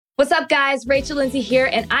What's up, guys? Rachel Lindsay here,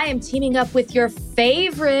 and I am teaming up with your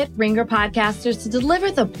favorite Ringer podcasters to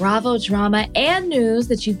deliver the Bravo drama and news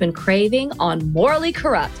that you've been craving on Morally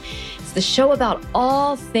Corrupt. It's the show about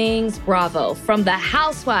all things Bravo, from the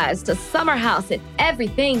Housewives to Summer House and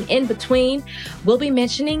everything in between. We'll be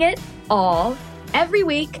mentioning it all every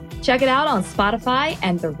week. Check it out on Spotify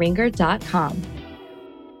and theringer.com.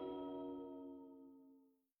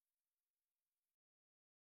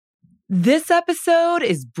 This episode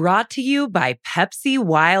is brought to you by Pepsi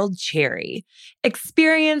Wild Cherry.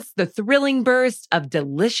 Experience the thrilling burst of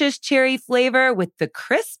delicious cherry flavor with the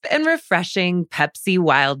crisp and refreshing Pepsi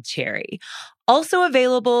Wild Cherry. Also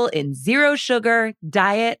available in zero sugar,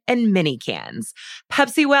 diet, and mini cans.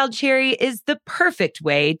 Pepsi Wild Cherry is the perfect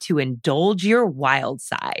way to indulge your wild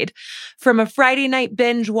side. From a Friday night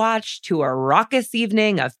binge watch to a raucous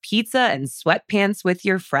evening of pizza and sweatpants with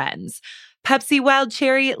your friends, Pepsi Wild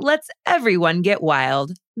Cherry lets everyone get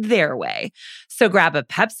wild their way. So grab a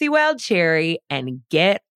Pepsi Wild Cherry and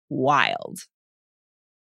get wild.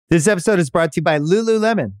 This episode is brought to you by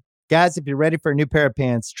Lululemon. Guys, if you're ready for a new pair of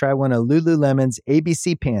pants, try one of Lululemon's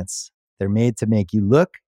ABC pants. They're made to make you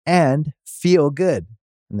look and feel good.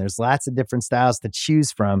 And there's lots of different styles to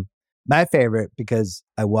choose from. My favorite, because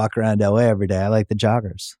I walk around LA every day, I like the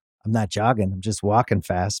joggers. I'm not jogging, I'm just walking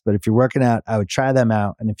fast. But if you're working out, I would try them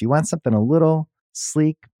out. And if you want something a little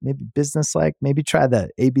sleek, maybe business-like, maybe try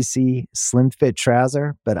the ABC Slim Fit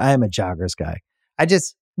trouser. But I am a joggers guy.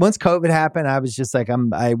 Once COVID happened, I was just like,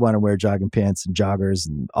 I want to wear jogging pants and joggers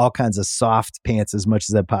and all kinds of soft pants as much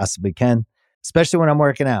as I possibly can, especially when I'm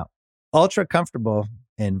working out. Ultra comfortable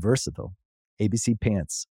and versatile. ABC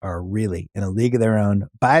pants are really in a league of their own.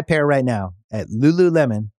 Buy a pair right now at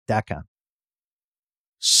lululemon.com.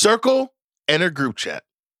 Circle, enter group chat.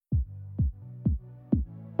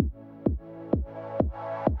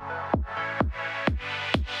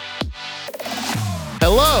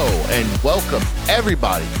 Hello and welcome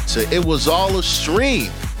everybody to It Was All a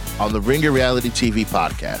Stream on the Ringer Reality TV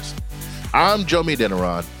podcast. I'm Joe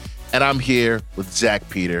Adeniran and I'm here with Zach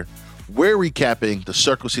Peter. We're recapping the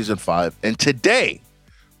Circle Season 5 and today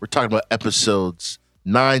we're talking about episodes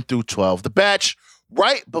 9 through 12, The Batch,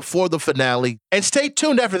 right before the finale. And stay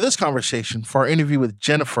tuned after this conversation for our interview with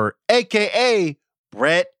Jennifer, A.K.A.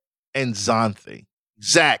 Brett and Xanthi.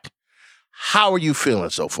 Zach, how are you feeling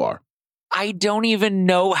so far? I don't even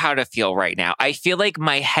know how to feel right now. I feel like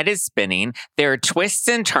my head is spinning. There are twists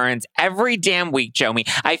and turns every damn week, Joey.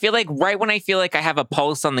 I feel like right when I feel like I have a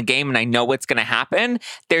pulse on the game and I know what's going to happen,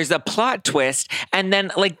 there's a plot twist. And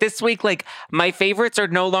then like this week, like my favorites are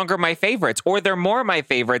no longer my favorites, or they're more my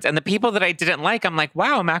favorites. And the people that I didn't like, I'm like,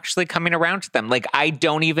 wow, I'm actually coming around to them. Like I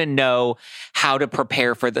don't even know how to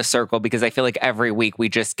prepare for the circle because I feel like every week we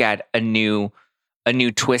just get a new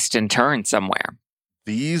twist and turn somewhere.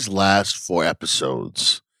 These last 4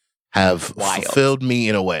 episodes have fulfilled me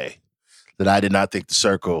in a way that I did not think the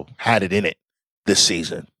Circle had it in it this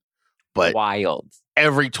season. But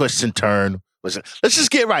every twist and turn was, let's just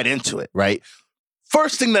get right into it, right?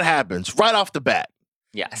 First thing that happens right off the bat.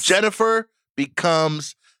 Yes. Jennifer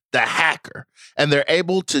becomes the hacker and they're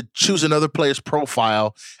able to choose another player's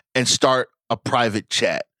profile and start a private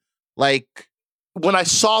chat. Like when I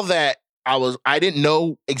saw that, I didn't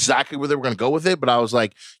know exactly where they were going to go with it, but I was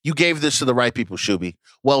like, you gave this to the right people, Shuby.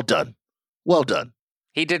 Well done. Well done.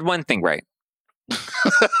 He did one thing right.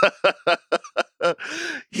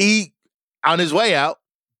 He, on his way out,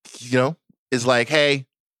 is like, hey,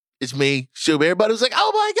 it's me, Shuby. Everybody was like,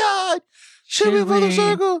 oh my God, Shuby for the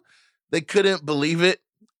Circle. They couldn't believe it.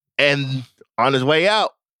 And on his way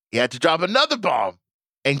out, he had to drop another bomb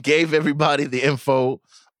and gave everybody the info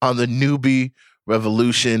on the newbie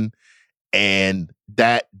revolution. And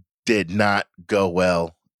that did not go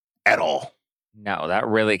well at all. No, that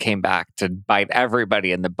really came back to bite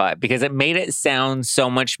everybody in the butt because it made it sound so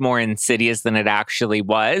much more insidious than it actually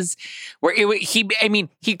was. Where he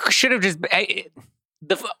should have just.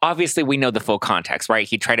 Obviously, we know the full context, right?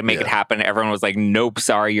 He tried to make it happen. Everyone was like, nope,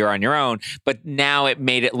 sorry, you're on your own. But now it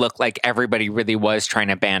made it look like everybody really was trying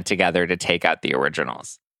to band together to take out the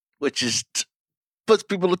originals. Which is puts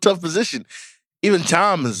people in a tough position. Even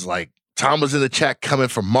Tom was in the chat coming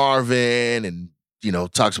from Marvin and,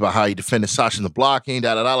 talks about how he defended Sasha in the blocking,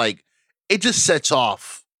 Like, it just sets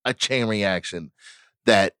off a chain reaction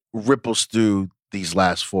that ripples through these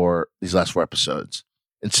last four episodes.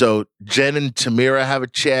 And so Jen and Tamira have a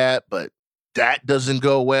chat, but that doesn't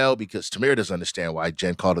go well because Tamira doesn't understand why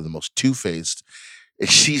Jen called her the most two-faced.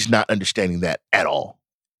 And she's not understanding that at all.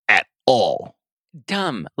 At all.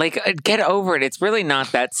 Dumb. Like, get over it. It's really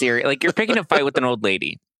not that serious. Like, you're picking a fight with an old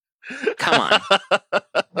lady. Come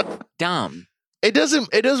on. Dumb. It doesn't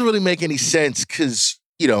really make any sense because,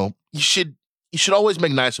 you should always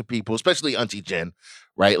make nice with people, especially Auntie Jen,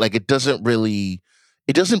 right? Like it doesn't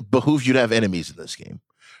behoove you to have enemies in this game,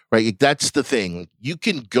 right? Like, that's the thing. You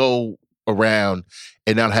can go around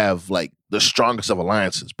and not have like the strongest of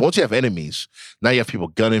alliances. But once you have enemies, now you have people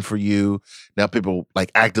gunning for you. Now people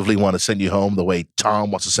like actively want to send you home the way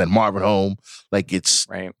Tom wants to send Marvin home. Like it's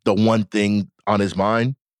the one thing on his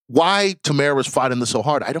mind. Why Tamara's fighting this so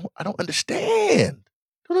hard? I don't understand.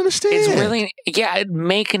 It's really,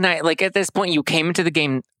 make nice. Like at this point, you came into the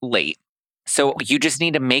game late. So you just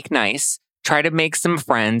need to make nice, try to make some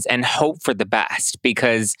friends, and hope for the best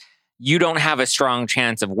because you don't have a strong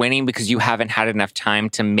chance of winning because you haven't had enough time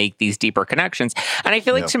to make these deeper connections. And I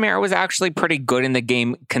feel like Tamara was actually pretty good in the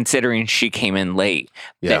game considering she came in late.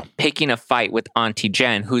 Yeah. That picking a fight with Auntie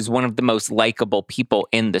Jen, who's one of the most likable people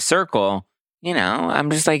in the circle, I'm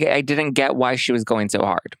just like, I didn't get why she was going so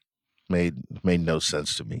hard. Made no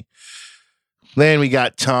sense to me. Then we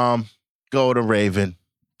got Tom go to Raven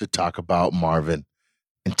to talk about Marvin.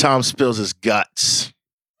 And Tom spills his guts.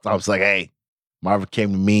 I was like, hey, Marvin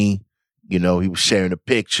came to me. He was sharing the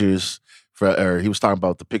pictures or he was talking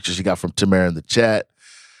about the pictures he got from Tamara in the chat.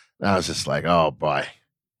 And I was just like, oh boy.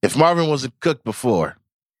 If Marvin wasn't cooked before,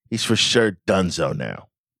 he's for sure donezo now.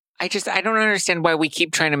 I don't understand why we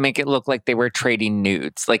keep trying to make it look like they were trading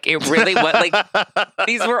nudes. Like it really was like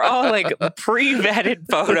these were all like pre-vetted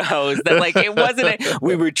photos that like it wasn't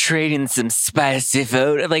we were trading some spicy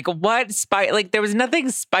photo. Like what like there was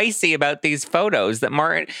nothing spicy about these photos that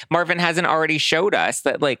Marvin hasn't already showed us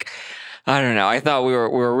that like I don't know. I thought we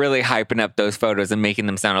were really hyping up those photos and making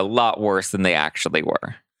them sound a lot worse than they actually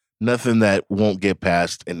were. Nothing that won't get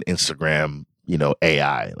past an Instagram,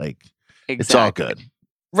 AI. Like It's all good.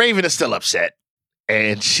 Raven is still upset,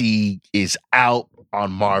 and she is out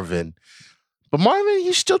on Marvin. But Marvin,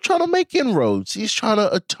 he's still trying to make inroads. He's trying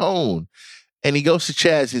to atone. And he goes to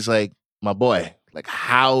Chaz. He's like, my boy, like,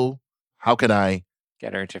 how can I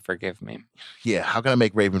get her to forgive me? Yeah, how can I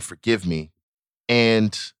make Raven forgive me?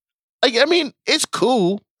 And, like, I mean, it's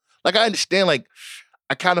cool. Like, I understand, like,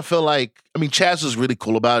 I kind of feel like, Chaz was really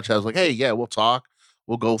cool about it. Chaz was like, hey, yeah, we'll talk.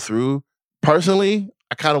 We'll go through. Personally,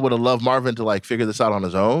 I kind of would have loved Marvin to like figure this out on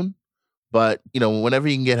his own. But, whenever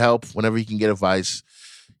you can get help, whenever you can get advice,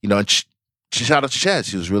 and shout out to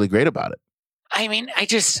Chaz. He was really great about it.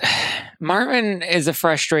 Marvin is a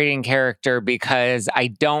frustrating character because I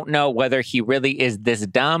don't know whether he really is this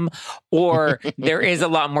dumb or there is a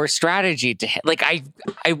lot more strategy to him. Like,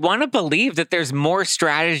 I want to believe that there's more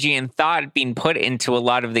strategy and thought being put into a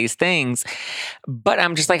lot of these things. But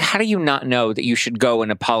I'm just like, how do you not know that you should go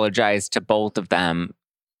and apologize to both of them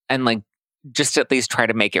and like, just at least try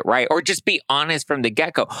to make it right or just be honest from the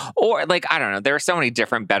get-go? Or like, I don't know. There are so many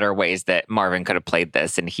different better ways that Marvin could have played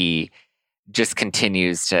this and he just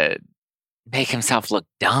continues to make himself look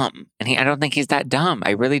dumb. And I don't think he's that dumb. I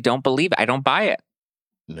really don't believe it. I don't buy it.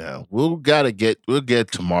 No, we'll get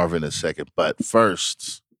to Marvin in a second. But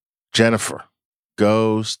first, Jennifer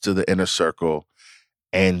goes to the inner circle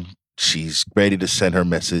and she's ready to send her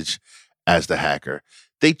message as the hacker.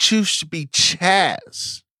 They choose to be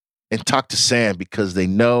Chaz and talk to Sam because they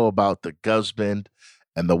know about the husband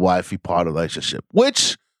and the wifey part of the relationship,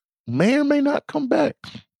 which may or may not come back.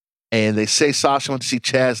 And they say Sasha went to see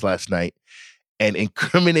Chaz last night and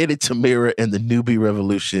incriminated Tamara in the newbie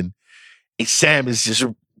revolution. And Sam is just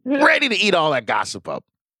ready to eat all that gossip up.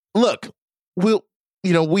 Look, we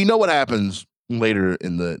know what happens later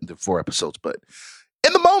in the 4 episodes, but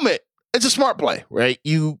in the moment, it's a smart play, right?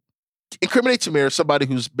 You incriminate Tamara, somebody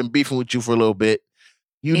who's been beefing with you for a little bit.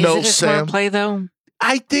 Is it a Sam. smart play though?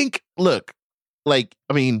 I think, look, for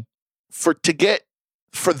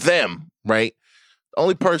them, right? The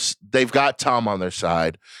only person, they've got Tom on their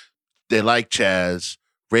side. They like Chaz.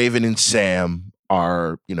 Raven and Sam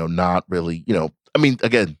are, not really,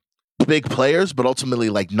 again, big players, but ultimately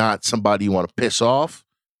like not somebody you want to piss off.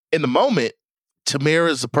 In the moment,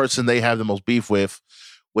 Tamara is the person they have the most beef with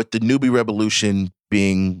the newbie revolution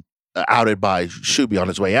being outed by Shuby on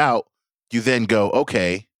his way out. You then go,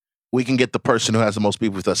 okay, we can get the person who has the most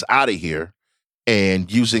beef with us out of here. And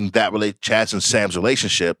using that Chaz and Sam's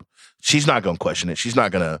relationship, she's not going to question it. She's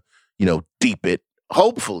not going to, deep it.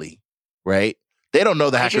 Hopefully, right? They don't know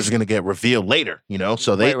the hackers are going to get revealed later,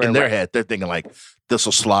 So they, in their head, they're thinking like, this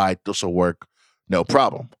will slide, this will work, no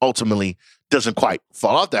problem. Ultimately, doesn't quite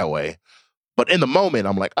fall out that way. But in the moment,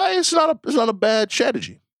 I'm like, it's not a bad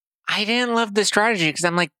strategy. I didn't love the strategy because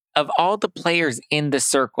I'm like, of all the players in the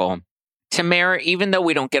circle, Tamara, even though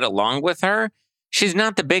we don't get along with her, she's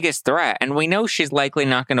not the biggest threat. And we know she's likely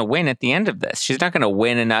not going to win at the end of this. She's not going to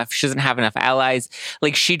win enough. She doesn't have enough allies.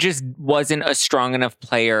 Like, she just wasn't a strong enough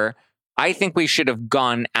player. I think we should have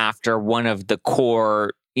gone after one of the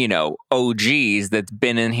core, OGs that's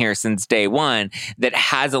been in here since day one, that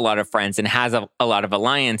has a lot of friends and has a lot of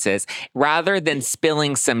alliances. Rather than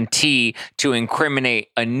spilling some tea to incriminate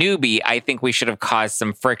a newbie, I think we should have caused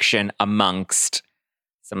some friction amongst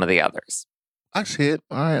some of the others. I see it.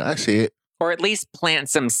 All right, I see it. Or at least plant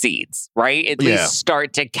some seeds, right? At least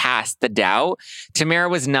start to cast the doubt. Tamara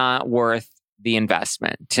was not worth the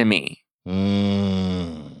investment to me.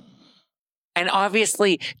 And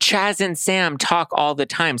obviously, Chaz and Sam talk all the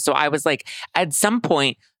time. So I was like, at some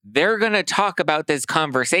point, they're going to talk about this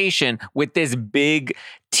conversation with this big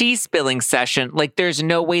tea spilling session. Like, there's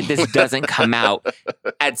no way this doesn't come out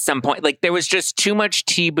at some point. Like, there was just too much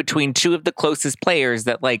tea between two of the closest players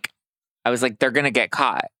that, like, I was like, they're going to get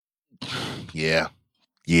caught. Yeah.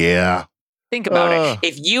 Yeah. Think about it.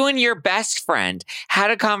 If you and your best friend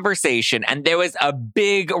had a conversation and there was a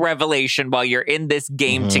big revelation while you're in this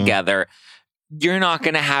game together, you're not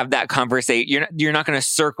going to have that conversation. You're not going to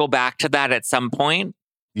circle back to that at some point.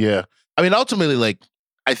 Yeah. I mean, ultimately, like,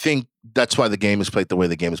 I think that's why the game is played the way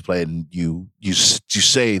the game is played. And you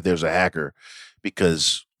say there's a hacker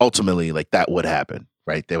because ultimately, like, that would happen,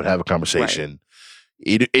 right? They would have a conversation.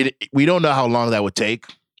 Right. We don't know how long that would take,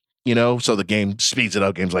 so the game speeds it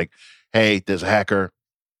up. Game's like, hey, there's a hacker.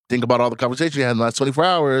 Think about all the conversations you had in the last 24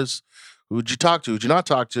 hours. Who'd you talk to? Who'd you not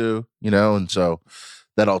talk to? And so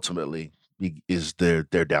that ultimately is their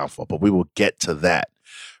downfall. But we will get to that.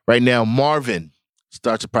 Right now, Marvin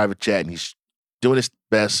starts a private chat, and he's doing his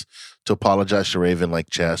best to apologize to Raven like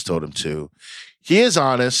Chaz told him to. He is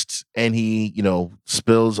honest, and he,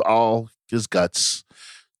 spills all his guts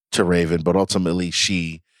to Raven, but ultimately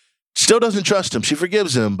she still doesn't trust him. She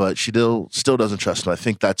forgives him, but she still doesn't trust him. I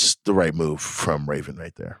think that's the right move from Raven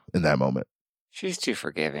right there in that moment. She's too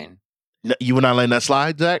forgiving. No, you were not letting that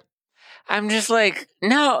slide, Zach? I'm just like,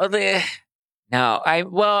 no.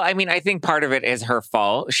 I think part of it is her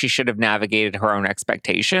fault. She should have navigated her own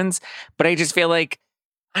expectations. But I just feel like,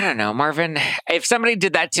 I don't know, Marvin, if somebody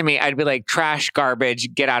did that to me, I'd be like, trash,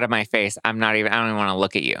 garbage, get out of my face. I don't even want to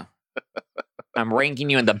look at you. I'm ranking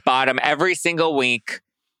you in the bottom every single week,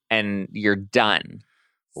 and you're done.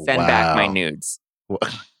 Send back my nudes.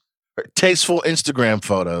 Tasteful Instagram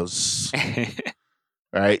photos,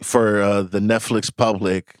 right, for the Netflix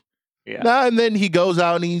public. Yeah. And then he goes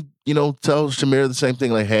out and he, tells Tamira the same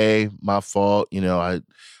thing, like, hey, my fault. I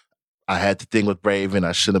had the thing with Raven.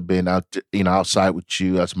 I should have been out, outside with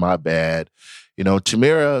you. That's my bad.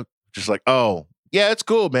 Tamira just like, oh, yeah, it's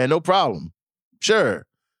cool, man. No problem. Sure.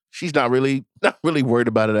 She's not really worried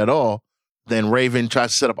about it at all. Then Raven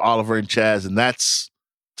tries to set up Oliver and Chaz, and that's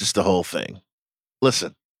just the whole thing.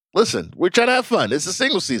 Listen, we're trying to have fun. It's a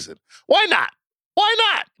single season. Why not?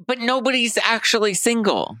 But nobody's actually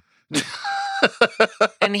single.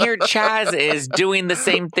 And here Chaz is doing the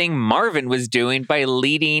same thing Marvin was doing by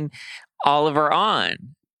leading Oliver on.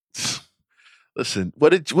 Listen,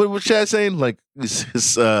 what was Chaz saying? Like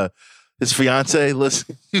his fiance,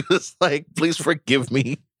 listen, he was like, please forgive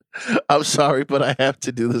me. I'm sorry, but I have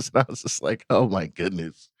to do this. And I was just like, oh my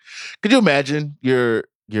goodness. Could you imagine your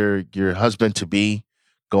husband to be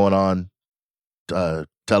going on a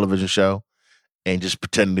television show and just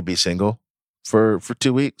pretending to be single for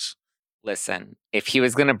 2 weeks? Listen, if he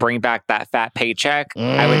was going to bring back that fat paycheck,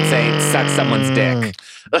 I would say suck someone's dick.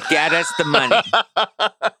 Get us the money.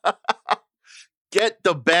 Get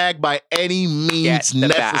the bag by any means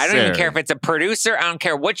necessary. I don't even care if it's a producer. I don't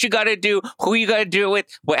care what you got to do, who you got to do it with.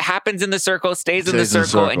 What happens in the circle stays in the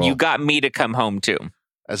circle, and you got me to come home to.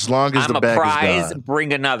 As long as the bag prize, is gone.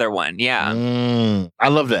 Bring another one. Yeah. I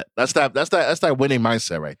love that. That's that winning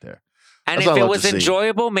mindset right there. And if it was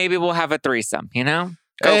enjoyable, maybe we'll have a threesome,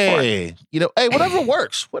 Go for it. Whatever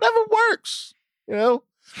works. Whatever works.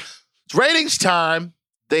 It's ratings time.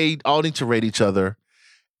 They all need to rate each other.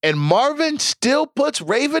 And Marvin still puts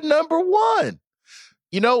Raven number one.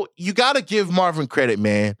 You got to give Marvin credit,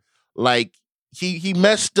 man. Like, he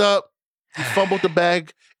messed up. He fumbled the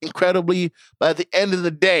bag incredibly. But at the end of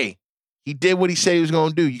the day, he did what he said he was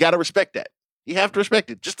going to do. You got to respect that. You have to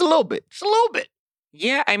respect it. Just a little bit. Just a little bit.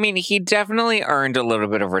 Yeah, I mean, he definitely earned a little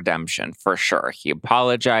bit of redemption, for sure. He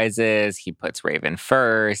apologizes. He puts Raven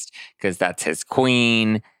first because that's his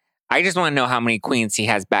queen. I just want to know how many queens he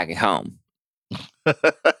has back at home.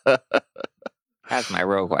 That's my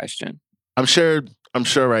real question. I'm sure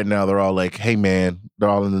right now they're all like, hey man, they're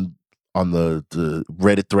all on the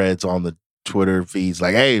Reddit threads, on the Twitter feeds,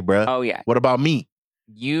 like, hey bro, oh yeah, what about me?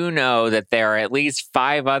 That there are at least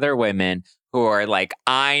 5 other women who are like,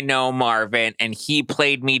 I know Marvin and he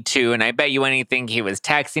played me too. And I bet you anything he was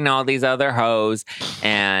texting all these other hoes.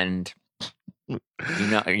 And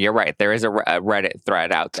you're right. There is a Reddit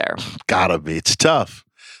thread out there. Gotta be. It's tough.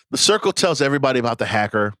 The circle tells everybody about the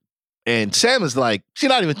hacker. And Sam is like, she's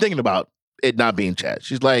not even thinking about it not being Chad.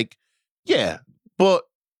 She's like, yeah, but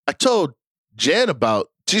I told Jen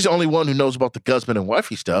she's the only one who knows about the husband and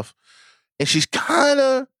wifey stuff. And she's kind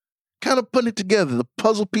of putting it together. The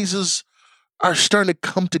puzzle pieces are starting to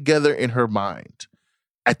come together in her mind.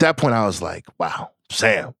 At that point, I was like, wow,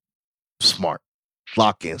 Sam, smart.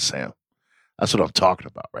 Lock in, Sam. That's what I'm talking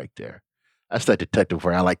about right there. That's that detective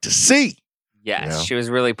work I like to see. Yes, She was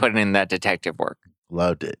really putting in that detective work.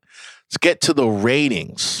 Loved it. Let's get to the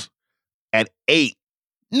ratings. At 8,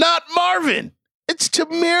 not Marvin. It's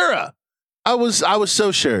Tamira. I was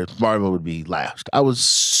so sure Marvin would be last. I was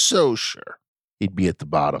so sure he'd be at the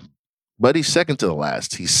bottom. But he's second to the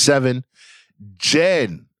last. He's 7.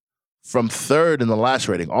 Jen from 3rd in the last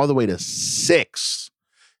rating all the way to 6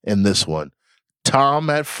 in this one. Tom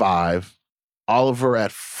at 5. Oliver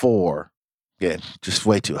at 4. Yeah, just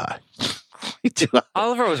way too high.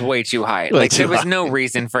 Oliver was way too high. There was no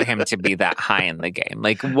reason for him to be that high in the game.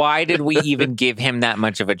 Like, why did we even give him that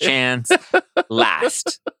much of a chance?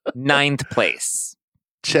 Last. 9th place.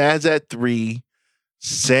 Chaz at 3.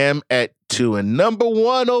 Sam at 2. And number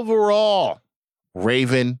 1 overall,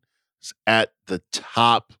 Raven at the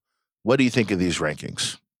top. What do you think of these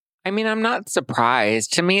rankings? I mean, I'm not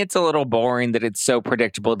surprised. To me, it's a little boring that it's so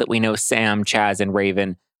predictable that we know Sam, Chaz, and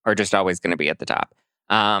Raven are just always going to be at the top.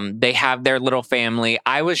 They have their little family.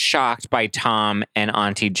 I was shocked by Tom and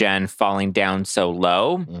Auntie Jen falling down so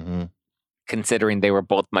low, considering they were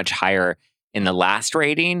both much higher in the last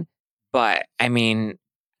rating. But I mean,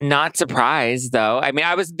 not surprised though. I mean,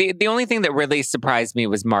 I was the only thing that really surprised me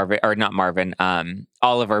was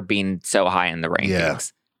Oliver being so high in the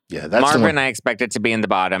rankings. Yeah, that's Marvin. I expected to be in the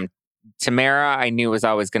bottom. Tamara, I knew was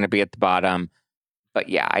always going to be at the bottom. But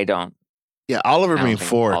yeah, I don't. Yeah, Oliver being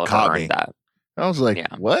 4 caught me. That. I was like,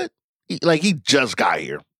 what? He just got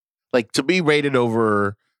here. Like, to be rated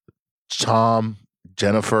over Tom,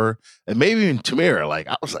 Jennifer, and maybe even Tamira,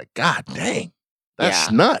 I was like, God dang,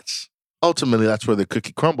 that's nuts. Ultimately, that's where the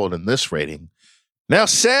cookie crumbled in this rating. Now,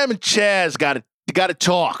 Sam and Chaz got to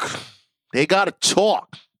talk. They got to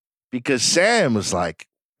talk. Because Sam was like,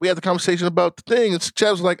 we had the conversation about the thing, and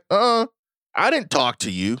Chaz was like, I didn't talk to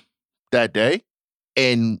you that day.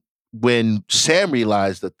 And when Sam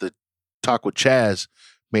realized that the talk with Chaz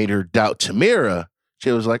made her doubt Tamira,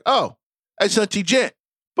 she was like, oh, that's Auntie Jen.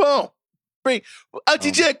 Boom. Bring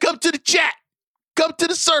Auntie Jen, come to the chat. Come to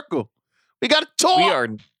the circle. We got to talk.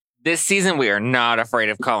 This season, we are not afraid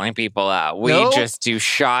of calling people out. We just do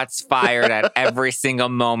shots fired at every single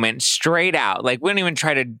moment, straight out. Like, we don't even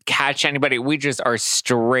try to catch anybody. We just are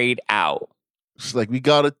straight out. It's like, we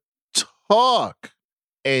got to talk.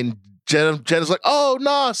 And Jen's like, oh,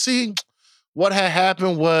 no, see, what had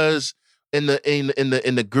happened was, in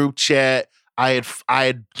the group chat, I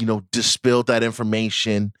had dispelled that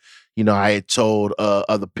information. I had told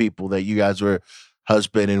other people that you guys were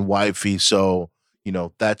husband and wifey. So,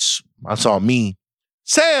 that's on me.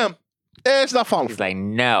 Sam, it's not falling. He's like,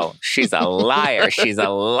 no, she's a liar. She's a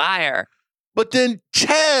liar. But then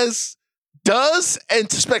Chaz does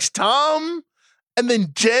and suspects Tom. And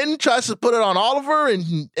then Jen tries to put it on Oliver.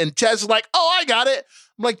 And Chaz is like, oh, I got it.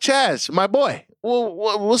 I'm like, Chaz, my boy.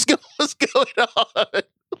 Well, what's going on?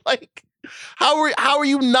 Like, how are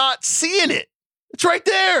you not seeing it? It's right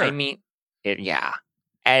there. I mean, yeah.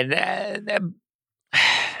 And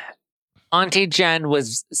Auntie Jen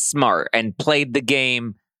was smart and played the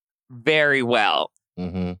game very well.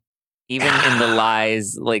 Mm-hmm. Even in the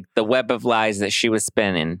lies, like the web of lies that she was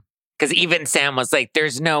spinning. Because even Sam was like,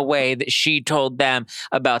 there's no way that she told them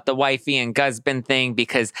about the wifey and husband thing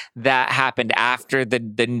because that happened after the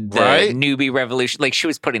newbie revolution. Like, she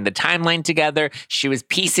was putting the timeline together. She was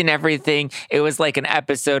piecing everything. It was like an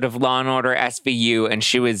episode of Law & Order SVU, and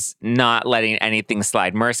she was not letting anything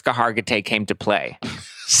slide. Mariska Hargitay came to play.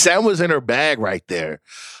 Sam was in her bag right there.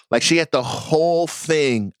 Like, she had the whole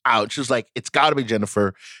thing out. She was like, it's got to be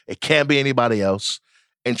Jennifer. It can't be anybody else.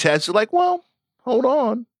 And Chad's like, well, hold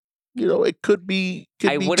on. It could be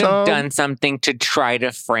I would have done something to try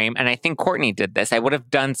to frame, and I think Courtney did this. I would have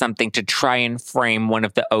done something to try and frame one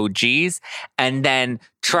of the OGs and then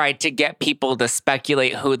tried to get people to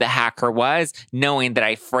speculate who the hacker was, knowing that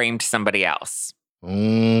I framed somebody else.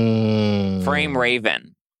 Frame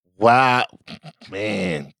Raven. Wow.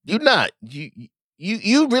 Man, you're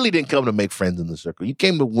You really didn't come to make friends in the circle. You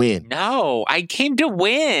came to win. No, I came to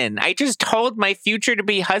win. I just told my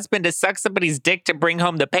future-to-be husband to suck somebody's dick to bring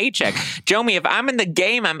home the paycheck. Jomi, if I'm in the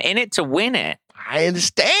game, I'm in it to win it. I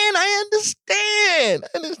understand.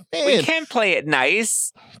 We can't play it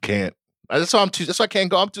nice. Can't. That's why I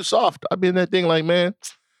can't go. I'm too soft. I've been that thing like, man,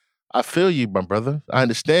 I feel you, my brother. I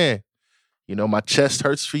understand. My chest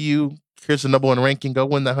hurts for you. Here's the number one ranking. Go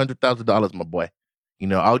win that $100,000, my boy.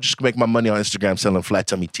 I'll just make my money on Instagram selling flat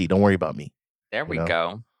tummy tea. Don't worry about me. There we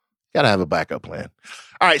go. Gotta have a backup plan.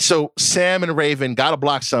 All right, so Sam and Raven gotta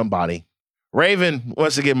block somebody. Raven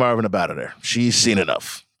wants to get Marvin up out of there. She's seen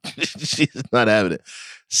enough. She's not having it.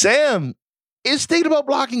 Sam is thinking about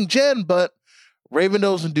blocking Jen, but Raven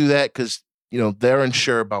doesn't do that because, they're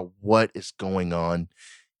unsure about what is going on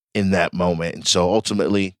in that moment. And so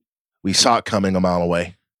ultimately, we saw it coming a mile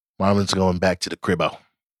away. Marvin's going back to the cribbo.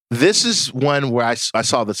 This is one where I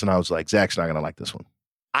saw this and I was like, Zach's not going to like this one.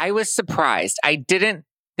 I was surprised. I didn't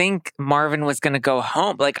think Marvin was going to go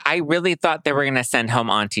home. Like, I really thought they were going to send home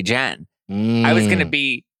Auntie Jen. I was going to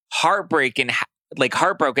be heartbroken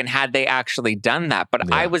had they actually done that.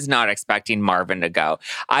 But I was not expecting Marvin to go.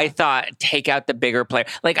 I thought, take out the bigger player.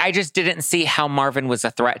 Like, I just didn't see how Marvin was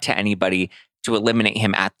a threat to anybody to eliminate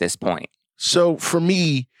him at this point. So for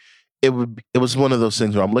me, it was one of those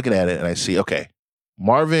things where I'm looking at it and I see, okay,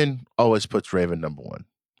 Marvin always puts Raven number one,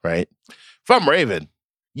 right? If I'm Raven,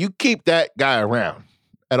 you keep that guy around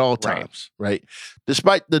at all times, right?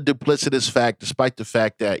 Despite the duplicitous fact, despite the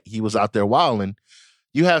fact that he was out there wilding,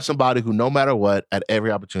 you have somebody who, no matter what, at every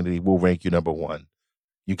opportunity will rank you number one.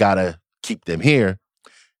 You got to keep them here.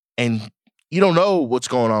 And you don't know what's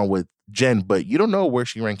going on with Jen, but you don't know where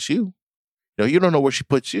she ranks you. You don't know where she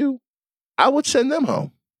puts you. I would send them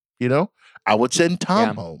home. I would send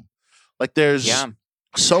Tom home. Like, there's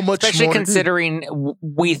so much especially more considering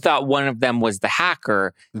we thought one of them was the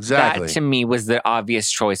hacker. Exactly. That to me was the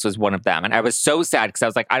obvious choice, was one of them. And I was so sad because I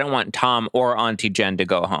was like, I don't want Tom or Auntie Jen to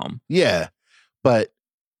go home. Yeah. But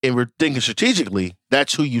if we're thinking strategically,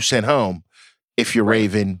 that's who you send home if you're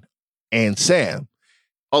Raven and Sam.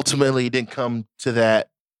 Ultimately, it didn't come to that.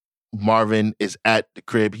 Marvin is at the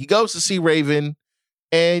crib. He goes to see Raven,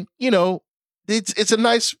 and it's a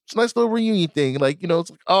nice little reunion thing. Like, it's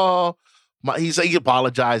like, oh, he's like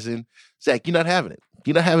apologizing. Zach, you're not having it.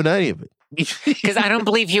 You're not having any of it. Because I don't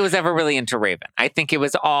believe he was ever really into Raven. I think it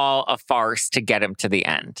was all a farce to get him to the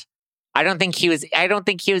end. I don't think he was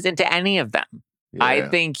into any of them. Yeah. I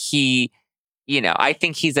think I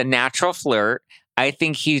think he's a natural flirt. I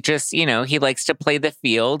think he just, he likes to play the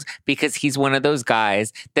field because he's one of those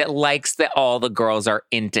guys that likes that all the girls are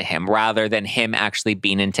into him rather than him actually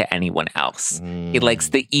being into anyone else. He likes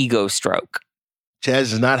the ego stroke.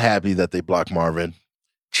 Chaz is not happy that they blocked Marvin.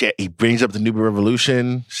 He brings up the New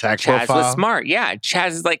Revolution, Shaq Chaz profile. was smart. Yeah. Chaz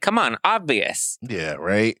is like, come on, obvious. Yeah,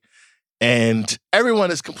 right? And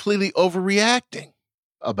everyone is completely overreacting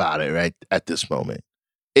about it right at this moment.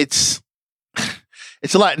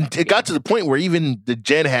 It's a lot. It got to the point where even the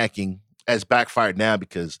Jen hacking has backfired now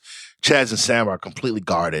because Chaz and Sam are completely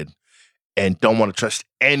guarded and don't want to trust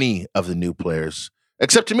any of the new players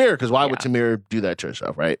except Tamira, because why would Tamira do that to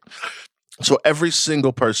herself, right? So every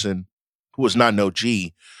single person who was not an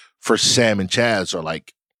OG for Sam and Chaz are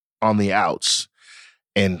like on the outs.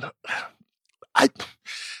 And I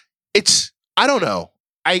don't know.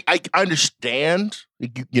 I understand,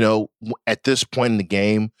 at this point in the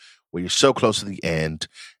game where you're so close to the end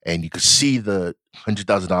and you could see the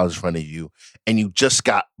 $100,000 in front of you and you just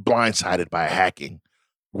got blindsided by hacking,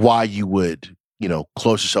 why you would,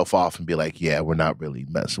 close yourself off and be like, yeah, we're not really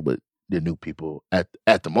messing with the new people at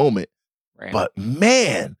the moment. Right. But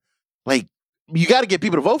man, like, you got to get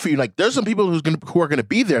people to vote for you. Like, there's some people who are going to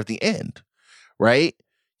be there at the end, right?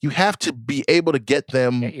 You have to be able to get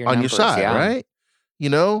them on your side, right?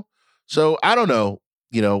 So I don't know.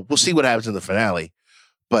 We'll see what happens in the finale.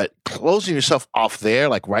 But closing yourself off there,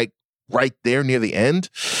 like right there near the end,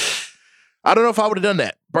 I don't know if I would have done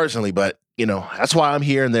that personally, but that's why I'm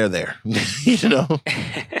here and they're there.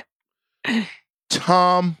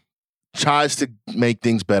 Tom tries to make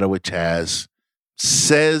things better with Chaz,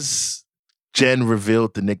 says Jen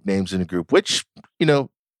revealed the nicknames in the group, which,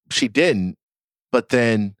 she didn't. But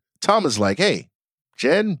then Tom is like, hey,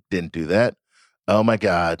 Jen didn't do that. Oh my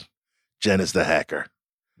God, Jen is the hacker.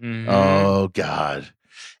 Mm-hmm. Oh God.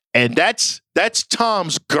 And that's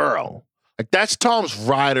Tom's girl. Like, that's Tom's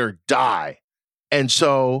ride or die. And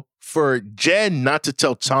so for Jen not to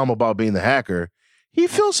tell Tom about being the hacker, he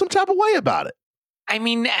feels some type of way about it. I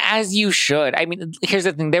mean, as you should. I mean, here's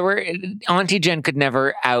the thing. Auntie Jen could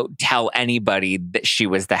never tell anybody that she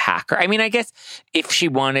was the hacker. I mean, I guess if she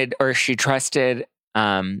wanted or she trusted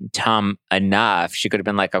Tom enough, she could have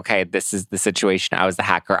been like, okay, this is the situation. I was the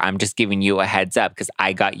hacker. I'm just giving you a heads up because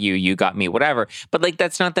I got you, you got me, whatever. But like,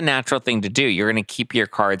 that's not the natural thing to do. You're going to keep your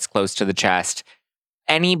cards close to the chest.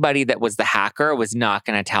 Anybody that was the hacker was not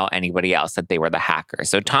going to tell anybody else that they were the hacker.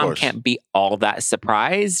 So Tom can't be all that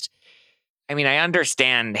surprised. I mean, I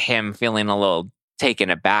understand him feeling a little taken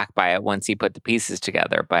aback by it once he put the pieces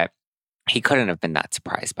together, but he couldn't have been that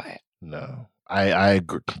surprised by it. No, I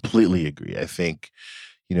completely agree. I think,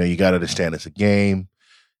 you got to understand it's a game.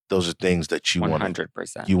 Those are things that you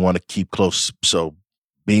 100%. You want to keep close so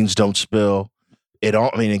beans don't spill.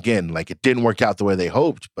 Again, like it didn't work out the way they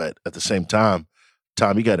hoped, but at the same time,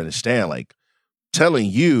 Tom, you got to understand, like telling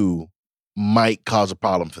you might cause a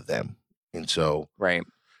problem for them. And so, right.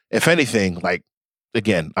 If anything, like,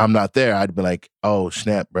 again, I'm not there. I'd be like, oh,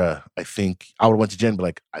 snap, bruh. I think I would have went to Jen and be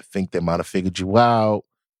like, I think they might have figured you out.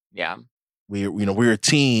 Yeah. We're a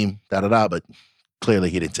team, da-da-da, but clearly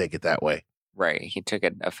he didn't take it that way. Right. He took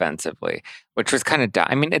it offensively, which was kind of dumb.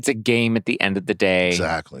 I mean, it's a game at the end of the day.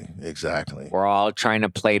 Exactly. We're all trying to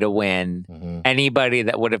play to win. Mm-hmm. Anybody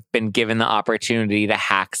that would have been given the opportunity to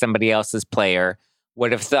hack somebody else's player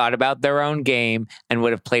would have thought about their own game and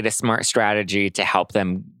would have played a smart strategy to help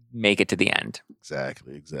them make it to the end.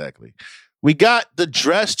 Exactly. We got the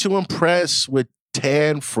dress to impress with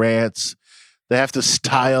Tan France. They have to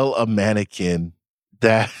style a mannequin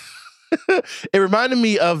that it reminded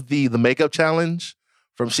me of the makeup challenge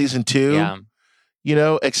from season 2.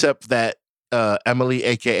 Yeah. Except that Emily,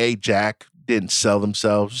 A.K.A. Jack, didn't sell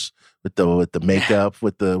themselves with the makeup,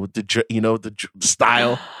 with the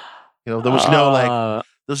style. There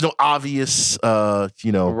was no obvious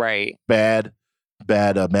right. bad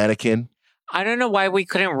mannequin. I don't know why we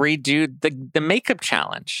couldn't redo the makeup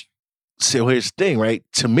challenge. So here's the thing, right?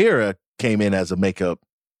 Tamira came in as a makeup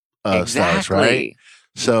stylist, right?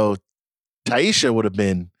 So Taisha would have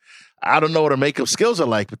been, I don't know what her makeup skills are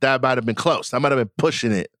like, but that might have been close. I might have been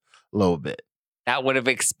pushing it a little bit. That would have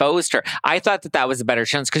exposed her. I thought that was a better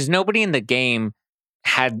chance because nobody in the game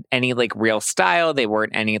had any like real style. They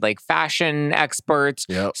weren't any like fashion experts.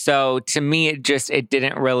 Yep. So to me, it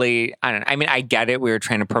didn't really, I mean, I get it. We were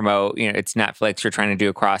trying to promote, it's Netflix. You're trying to do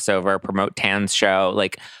a crossover, promote Tan's show.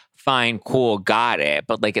 Like, fine, cool, got it.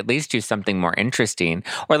 But like, at least do something more interesting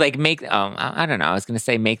or like I don't know. I was going to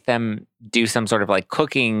say, make them do some sort of like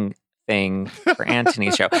cooking thing for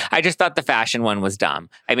Anthony's show. I just thought the fashion one was dumb.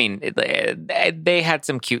 I mean, they had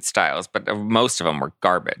some cute styles, but most of them were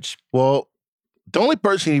garbage. Well, the only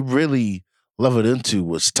person he really leveled into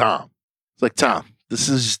was Tom. It's like, Tom, this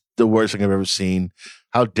is the worst thing I've ever seen.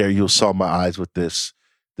 How dare you assault my eyes with this?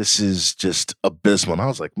 This is just abysmal. And I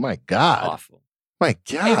was like, my God. Awful. My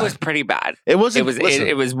God. It was pretty bad. It wasn't.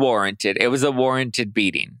 It was warranted. It was a warranted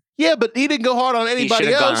beating. Yeah, but he didn't go hard on anybody else. He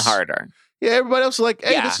should have gone harder. Yeah, everybody else was like,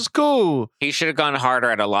 hey, this is cool. He should have gone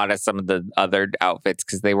harder at a lot of some of the other outfits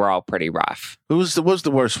because they were all pretty rough. Who was the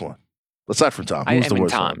worst one? Aside from Tom. Who was the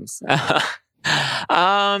worst Tom's.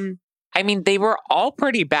 I mean, they were all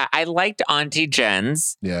pretty bad. I liked Auntie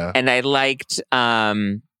Jen's. Yeah. And I liked,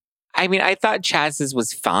 I thought Chaz's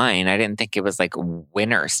was fine. I didn't think it was like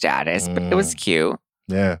winner status, but it was cute.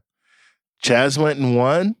 Yeah. Chaz went and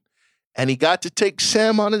won, and he got to take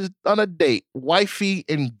Sam on a date. Wifey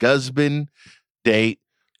and husband date.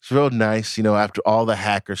 It's real nice, after all the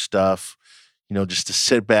hacker stuff, just to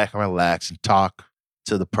sit back and relax and talk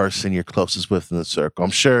to the person you're closest with in the circle.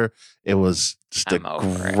 I'm sure it was just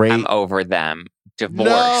great. I'm over them. Divorce.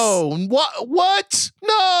 No. What?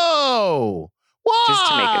 No. Why? Just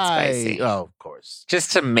to make it spicy. Oh, of course.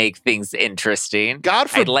 Just to make things interesting. God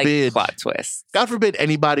forbid. I like plot twists. God forbid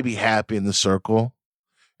anybody be happy in the circle.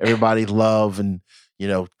 Everybody love and,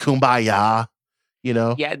 kumbaya,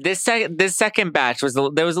 Yeah, this second batch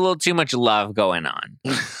there was a little too much love going on.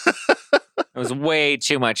 It was way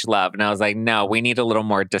too much love. And I was like, no, we need a little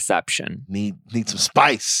more deception. Need some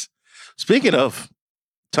spice. Speaking of,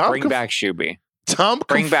 Tom. Bring back Shuby.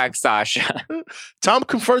 Bring back Sasha. Tom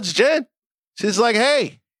confronts Jen. She's like,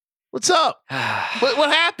 hey, what's up? What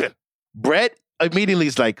happened? Brett immediately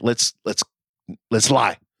is like, let's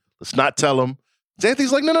lie. Let's not tell him.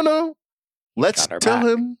 Xanthi's like, no. Let's tell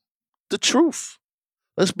him the truth.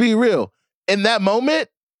 Let's be real. In that moment,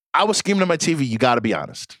 I was screaming at my TV, you got to be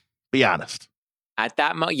honest. Be honest. At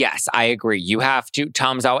that moment, yes, I agree. You have to.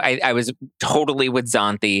 Tom's out. I was totally with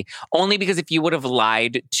Xanthi, only because if you would have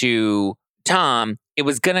lied to Tom, it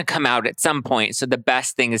was going to come out at some point. So the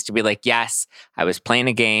best thing is to be like, yes, I was playing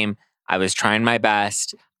a game. I was trying my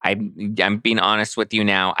best. I'm being honest with you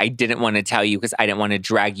now. I didn't want to tell you because I didn't want to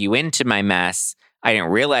drag you into my mess. I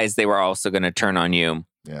didn't realize they were also going to turn on you.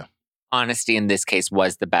 Yeah. Honesty in this case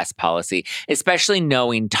was the best policy, especially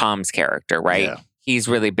knowing Tom's character, right? Yeah. He's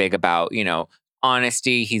really big about,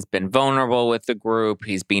 honesty. He's been vulnerable with the group.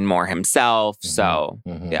 He's been more himself. So,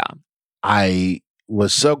 yeah. I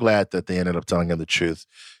was so glad that they ended up telling him the truth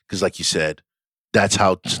because, like you said, that's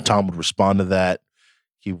how Tom would respond to that.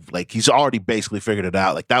 He's already basically figured it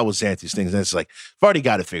out. Like, that was Xanthi's thing. And it's like, I've already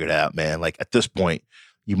got it figured out, man. Like, at this point,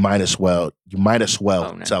 you might as well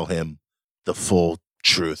tell him the full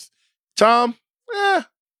truth. Tom, he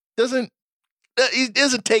doesn't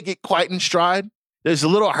take it quite in stride. There's a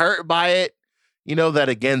little hurt by it, that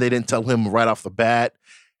again, they didn't tell him right off the bat.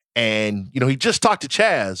 And, he just talked to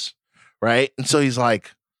Chaz, right? And so he's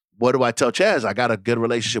like, what do I tell Chaz? I got a good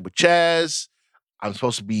relationship with Chaz. I'm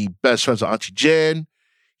supposed to be best friends with Auntie Jen.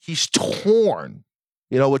 He's torn,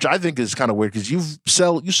 which I think is kind of weird because you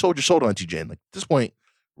sold your soul to Auntie Jen. Like, at this point,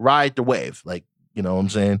 ride the wave. Like, you know what I'm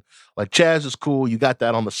saying? Like, Chaz is cool. You got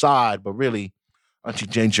that on the side, but really, Auntie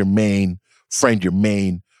Jen's your main friend, your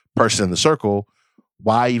main person in the circle.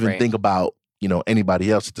 Why even think about,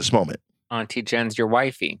 anybody else at this moment? Auntie Jen's your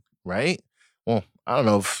wifey. Right? Well, I don't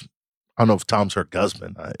know if Tom's her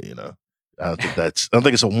husband. I don't think it's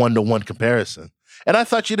a 1-to-1 comparison. And I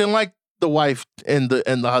thought you didn't like the wife and the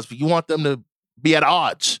husband. You want them to be at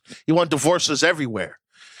odds. You want divorces everywhere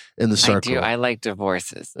in the circle. I do. I like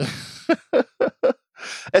divorces.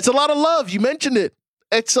 It's a lot of love. You mentioned it.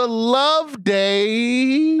 It's a love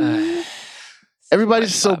day.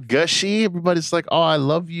 Everybody's so gushy. Everybody's like, oh, I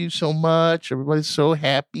love you so much. Everybody's so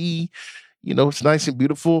happy. It's nice and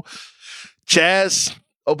beautiful. Chaz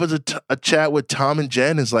opens a chat with Tom and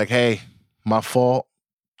Jen. Is like, hey, my fault.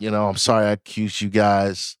 I'm sorry I accused you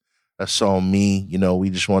guys. That's on me. We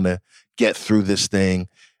just want to get through this thing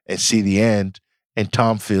and see the end. And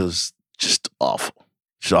Tom feels just awful.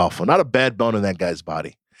 Just awful. Not a bad bone in that guy's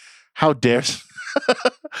body. How dare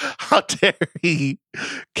he?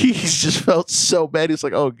 He's just felt so bad. He's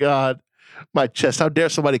like, oh God, my chest. How dare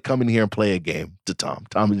somebody come in here and play a game to Tom?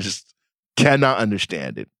 Tom just cannot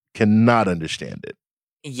understand it. Cannot understand it.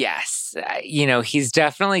 Yes. He's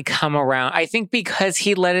definitely come around. I think because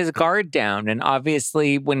he let his guard down. And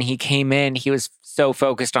obviously when he came in, he was so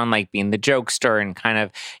focused on like being the jokester and kind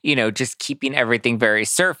of, just keeping everything very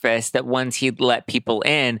surface that once he let people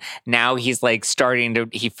in, now he's like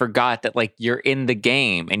he forgot that like you're in the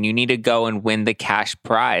game and you need to go and win the cash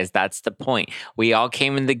prize. That's the point. We all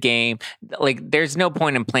came in the game. Like, there's no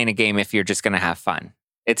point in playing a game if you're just going to have fun.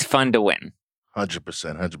 It's fun to win.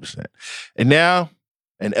 100%. And now,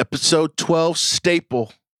 an episode 12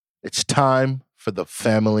 staple. It's time for the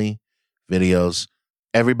family videos.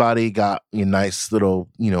 Everybody got a nice little,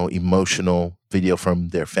 emotional video from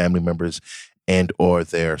their family members and or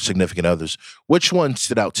their significant others. Which one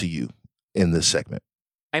stood out to you in this segment?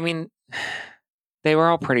 I mean, they were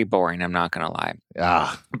all pretty boring, I'm not going to lie.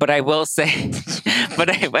 Ah. But I will say,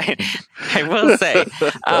 I will say,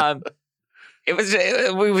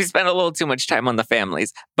 we spent a little too much time on the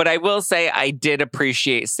families, but I will say I did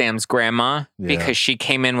appreciate Sam's grandma because she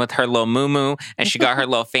came in with her little moo-moo and she got her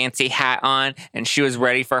little fancy hat on and she was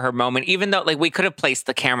ready for her moment, even though like we could have placed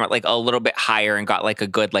the camera like a little bit higher and got like a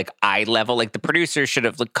good like eye level. Like the producers should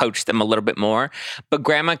have coached them a little bit more, but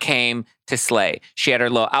grandma came to slay. She had her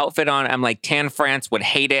little outfit on. I'm like, Tan France would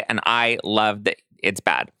hate it and I loved it. It's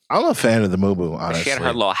bad. I'm a fan of the moo-moo, honestly. She had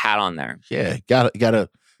her little hat on there. Yeah, got to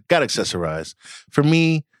accessorize. For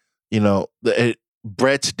me,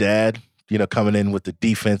 Brett's dad, coming in with the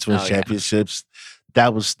defense wins championships.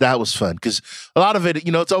 That was fun because a lot of it,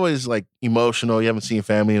 it's always like emotional. You haven't seen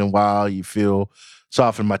family in a while. You feel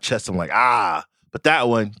soft in my chest. I'm like, but that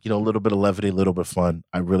one, a little bit of levity, a little bit of fun.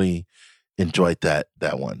 I really enjoyed that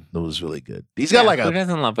one. It was really good. He's got who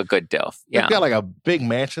doesn't love a good DILF? Yeah, he's got like a big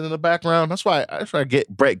mansion in the background. That's why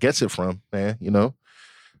Brett gets it from, man.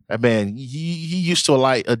 That man, he used to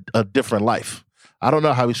a different life. I don't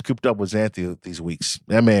know how he's cooped up with Xanthi these weeks.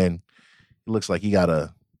 That man, he looks like he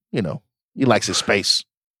got he likes his space.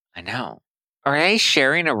 I know. Are they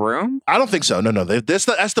sharing a room? I don't think so. No. That's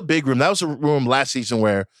the big room. That was a room last season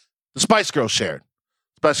where the Spice Girls shared.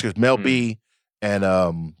 Spice Girls, Mel B, and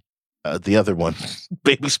the other one,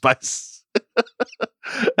 Baby Spice.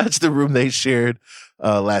 That's the room they shared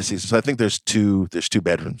last season. So I think there's two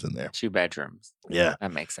bedrooms in there. 2 bedrooms. Yeah.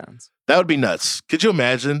 That makes sense. That would be nuts. Could you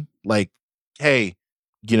imagine? Like, hey,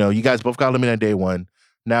 you guys both got eliminated day one.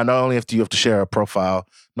 Now, not only do you have to share a profile,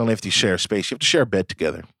 not only have to share a space, you have to share a bed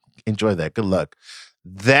together. Enjoy that. Good luck.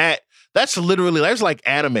 That's literally, there's like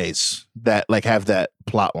animes that like have that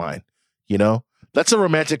plot line, That's a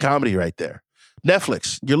romantic comedy right there.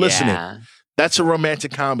 Netflix, you're listening. Yeah. That's a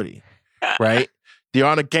romantic comedy, right? You're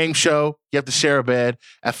on a game show. You have to share a bed.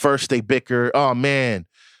 At first, they bicker. Oh, man,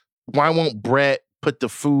 why won't Brett put the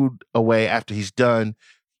food away after he's done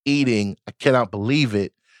eating? I cannot believe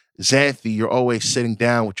it. Xanthi, you're always sitting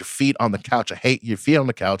down with your feet on the couch. I hate your feet on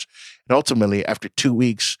the couch. And ultimately, after 2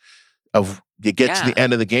 weeks of you get to the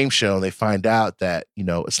end of the game show and they find out that,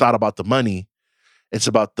 it's not about the money. It's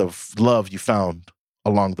about the love you found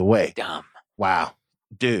along the way. Dumb. Wow.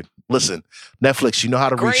 Dude, listen, Netflix, you know how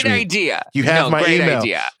to reach me. Great idea. You have my great email.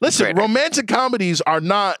 Idea. Listen, Great romantic comedies are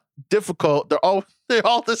not difficult. They're all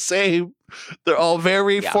the same. They're all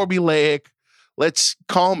very formulaic. Let's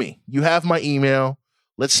call me. You have my email.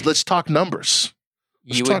 Let's talk numbers.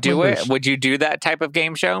 You would do it? Would you do that type of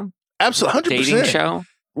game show? Absolutely, 100%. Dating show?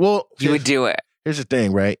 Well, you would do it. Here's the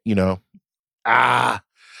thing, right?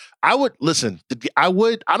 I would listen. I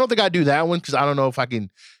don't think I'd do that one because I don't know if I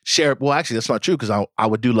can share. Well, actually, that's not true because I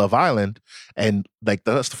would do Love Island, and like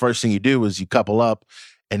that's the first thing you do is you couple up,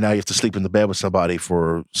 and now you have to sleep in the bed with somebody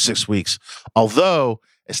for 6 weeks. Although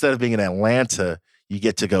instead of being in Atlanta, you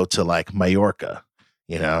get to go to like Mallorca,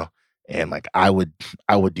 and like I would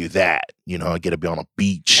do that. I get to be on a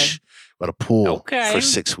beach at a pool for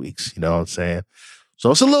 6 weeks. You know what I'm saying?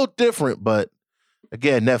 So it's a little different, but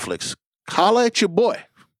again, Netflix, holla at your boy.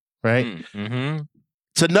 Right? Mm-hmm.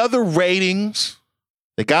 It's another ratings.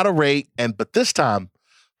 They got to rate, but this time,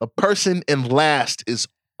 the person in last is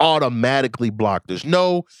automatically blocked. There is an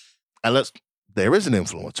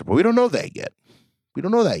influencer, but we don't know that yet.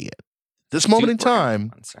 This moment in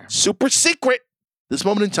time, super secret. This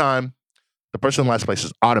moment in time, the person in last place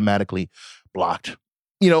is automatically blocked.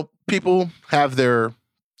 People have their,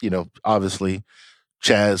 obviously,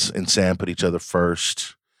 Chaz and Sam put each other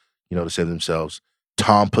first, to save themselves.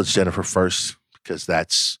 Tom puts Jennifer first because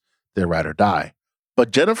that's their ride or die. But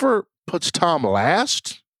Jennifer puts Tom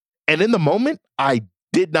last. And in the moment, I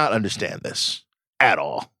did not understand this at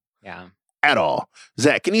all. Yeah. At all.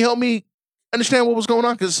 Zach, can you help me understand what was going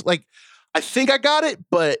on? Because, I think I got it,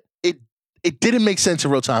 but it didn't make sense in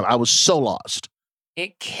real time. I was so lost.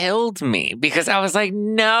 It killed me because I was like,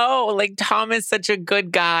 no, Tom is such a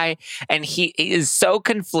good guy. And he is so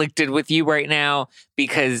conflicted with you right now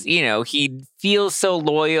because, he feels so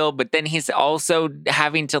loyal, but then he's also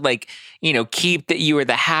having to keep that you were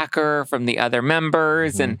the hacker from the other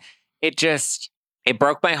members. Mm-hmm. And it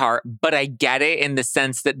broke my heart, but I get it in the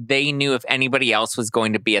sense that they knew if anybody else was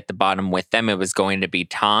going to be at the bottom with them, it was going to be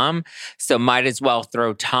Tom. So might as well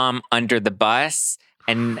throw Tom under the bus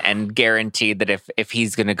and guarantee that if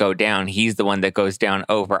he's going to go down, he's the one that goes down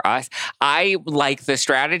over us. I like the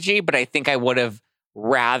strategy, but I think I would have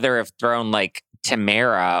rather have thrown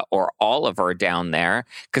Tamara or Oliver down there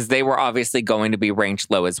because they were obviously going to be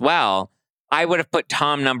ranked low as well. I would have put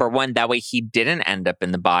Tom number one. That way he didn't end up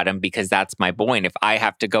in the bottom because that's my point. If I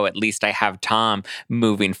have to go, at least I have Tom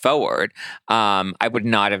moving forward. I would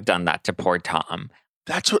not have done that to poor Tom.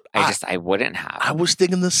 That's what I wouldn't have. I was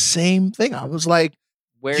thinking the same thing. I was like,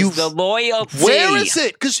 where's the loyalty? Where is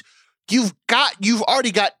it? Because you've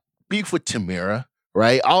already got beef with Tamara,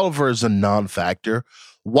 right? Oliver is a non-factor.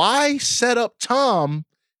 Why set up Tom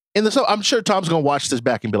in the? I'm sure Tom's gonna watch this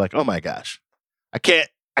back and be like, "Oh my gosh, I can't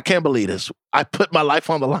believe this. I put my life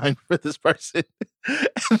on the line for this person,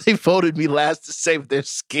 and they voted me last to save their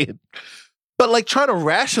skin." But trying to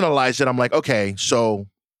rationalize it, I'm like, okay, so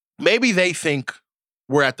maybe they think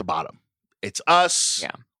we're at the bottom. It's us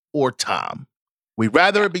or Tom. We'd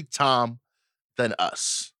rather it be Tom than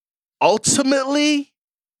us. Ultimately,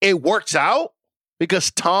 it works out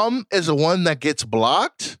because Tom is the one that gets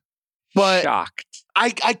blocked. But shocked.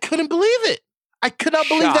 I couldn't believe it. I could not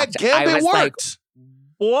believe that gambit worked.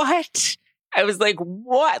 What? I was like,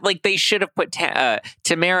 what? They should have put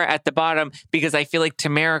Tamara at the bottom because I feel like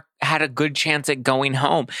Tamara had a good chance at going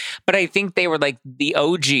home. But I think they were the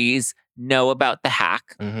OGs know about the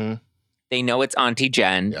hack. Mm-hmm. They know it's Auntie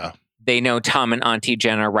Jen. Yeah. They know Tom and Auntie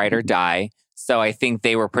Jen are ride or die. So I think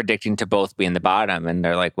they were predicting to both be in the bottom. And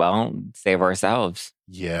they're like, well, save ourselves.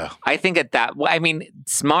 Yeah. I think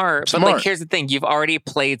smart. But here's the thing. You've already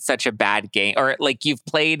played such a bad game. Or you've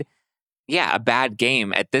played, a bad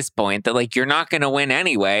game at this point that you're not going to win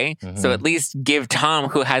anyway. Mm-hmm. So at least give Tom,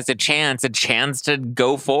 who has a chance to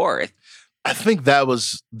go forth. I think that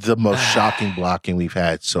was the most shocking blocking we've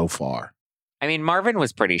had so far. I mean, Marvin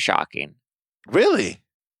was pretty shocking. Really?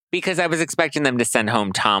 Because I was expecting them to send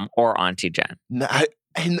home Tom or Auntie Jen. No,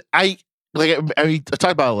 I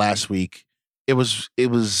talked about it last week. It was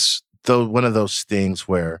one of those things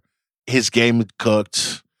where his game had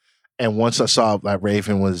cooked, and once I saw that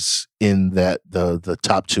Raven was in the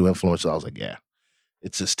top two influencers, I was like, yeah,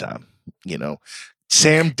 It's this time.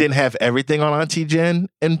 Sam didn't have everything on Auntie Jen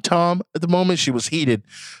and Tom at the moment. She was heated,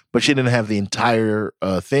 but she didn't have the entire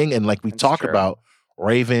thing. And like we talked about,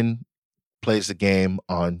 Raven plays the game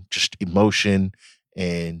on just emotion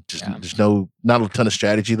and just there's not a ton of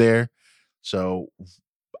strategy there. So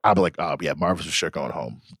I'll be like, oh yeah, Marvin's for sure going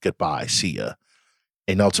home. Goodbye, see ya.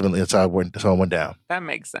 And ultimately, that's how it went down. That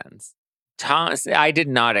makes sense. Tom, I did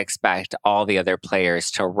not expect all the other players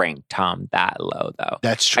to rank Tom that low, though.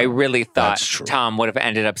 That's true. I really thought Tom would have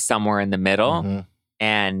ended up somewhere in the middle,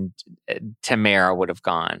 and Tamara would have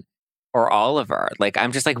gone, or Oliver. Like,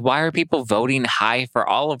 I'm just like, why are people voting high for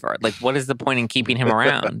Oliver? Like, what is the point in keeping him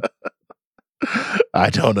around? I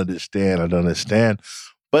don't understand.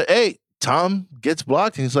 But hey, Tom gets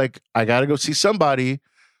blocked, and he's like, I gotta go see somebody.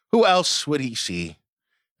 Who else would he see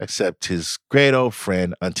except his great old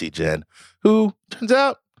friend, Auntie Jen, who turns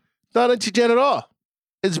out not Auntie Jen at all.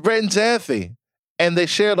 It's Brett and Xanthi. And they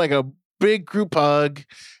share like a big group hug,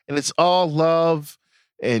 and it's all love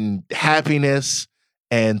and happiness.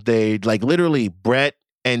 And they like literally, Brett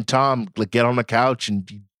and Tom like get on the couch and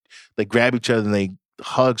they grab each other and they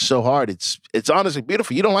hug so hard. It's honestly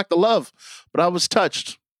beautiful. You don't like the love, but I was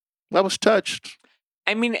touched. I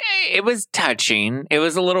mean, it was touching. It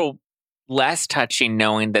was a little less touching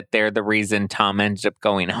knowing that they're the reason Tom ended up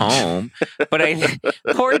going home. But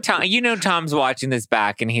poor Tom, Tom's watching this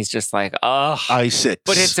back and he's just like, oh, I-6.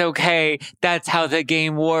 But it's okay. That's how the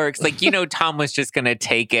game works. Like, Tom was just going to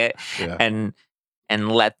take it and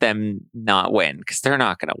let them not win because they're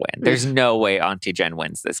not going to win. There's no way Auntie Jen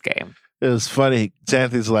wins this game. It was funny.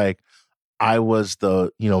 Xanthi's like, I was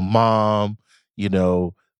the, mom,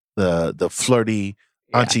 the flirty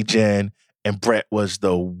Auntie Jen. And Brett was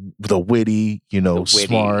the witty,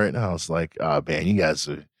 smart. And I was like, oh, man, you guys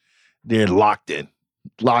they're locked in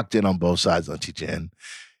on both sides, Auntie Jen. And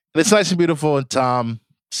it's nice and beautiful. And Tom,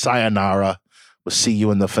 sayonara. We'll see you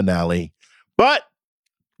in the finale. But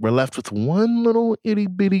we're left with one little itty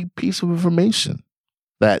bitty piece of information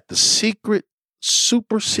that the super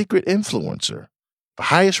secret influencer, the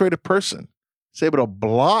highest rated person, is able to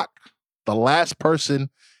block the last person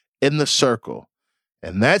in the circle.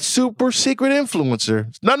 And that super secret influencer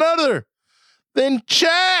is none other than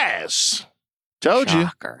Chaz.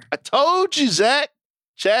 Shocker. I told you, Zach.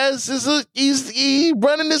 Chaz he's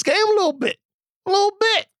running this game a little bit.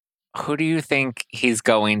 Who do you think he's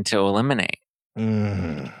going to eliminate?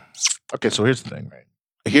 Okay, so here's the thing, right?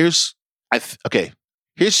 Here's who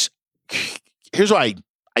I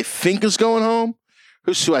think is going home.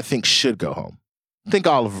 Here's who I think should go home. I think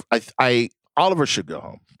Oliver should go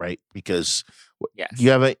home, right? Because you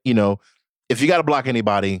haven't, if you got to block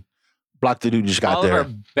anybody, block the dude who just got Oliver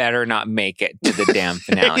there. Better not make it to the damn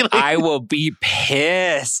finale. I will be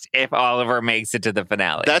pissed if Oliver makes it to the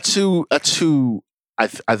finale. That's who I think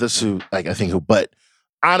who. But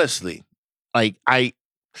honestly, like I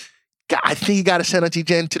think you got to send Auntie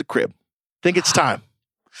Jen to the crib. Think it's time.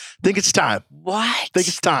 What? Think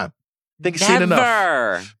it's time. Think it's seen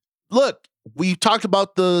enough. Look, we talked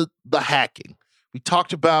about the hacking. We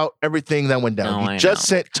talked about everything that went down. You just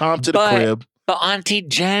sent Tom to the crib. But Auntie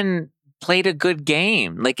Jen played a good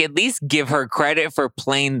game. Like, at least give her credit for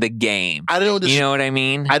playing the game. You know what I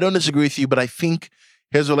mean? I don't disagree with you, but I think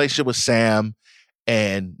his relationship with Sam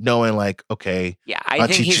and knowing like, okay. Yeah, I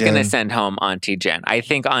think he's going to send home Auntie Jen. I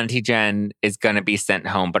think Auntie Jen is going to be sent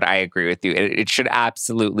home, but I agree with you. It should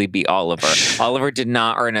absolutely be Oliver. Oliver did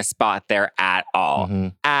not earn a spot there at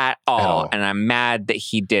all. At all. And I'm mad that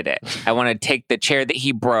he did it. I want to take the chair that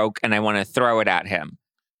he broke and I want to throw it at him.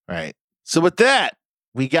 Right. So with that,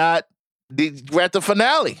 we're at the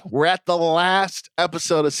finale. We're at the last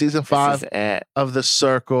episode of season 5 of The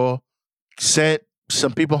Circle. Sent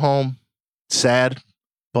some people home. Sad,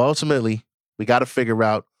 but ultimately, we got to figure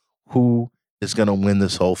out who is going to win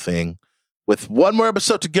this whole thing. With one more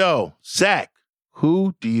episode to go, Zach,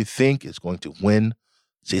 who do you think is going to win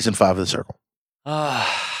season 5 of The Circle?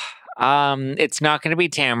 It's not going to be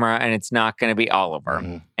Tamara, and it's not going to be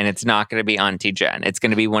Oliver, and it's not going to be Auntie Jen. It's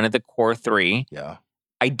going to be one of the core 3. Yeah.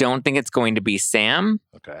 I don't think it's going to be Sam.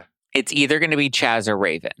 Okay. It's either going to be Chaz or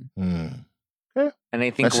Raven. Okay. And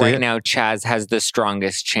I think now Chaz has the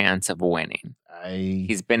strongest chance of winning.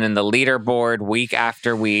 He's been in the leaderboard week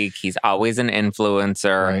after week. He's always an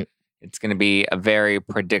influencer. Right. It's going to be a very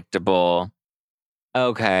predictable,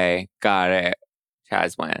 okay, got it,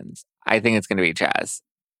 Chaz wins. I think it's going to be Chaz.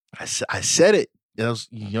 I said it.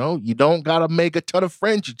 You don't got to make a ton of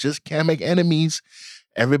friends. You just can't make enemies.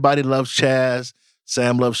 Everybody loves Chaz.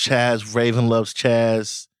 Sam loves Chaz. Raven loves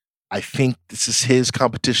Chaz. I think this is his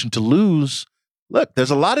competition to lose. Look,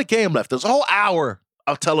 there's a lot of game left. There's a whole hour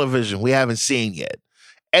of television we haven't seen yet.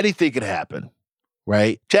 anything could happen,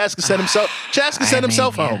 right? Chaz can send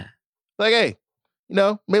himself home. Like, hey,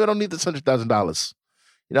 maybe I don't need this $100,000.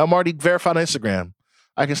 I'm already verified on Instagram.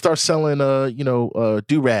 I can start selling,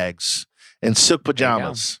 do-rags and silk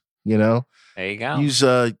pajamas, There you go. Use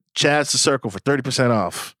Chaz the Circle for 30%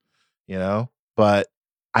 off, But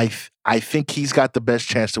I think he's got the best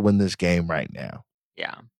chance to win this game right now.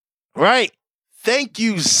 Yeah. Right. Thank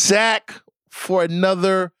you, Zach, for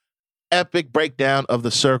another epic breakdown of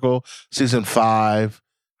The Circle, season 5.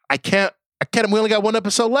 We only got one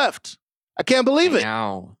episode left. I can't believe it.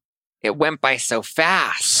 No. It went by so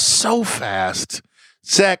fast. So fast.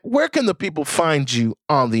 Zach, where can the people find you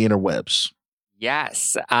on the interwebs?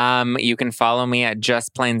 Yes. You can follow me at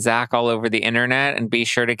Just Plain Zach all over the internet, and be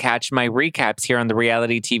sure to catch my recaps here on the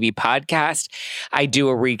Reality TV podcast. I do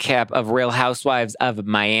a recap of Real Housewives of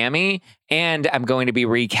Miami, and I'm going to be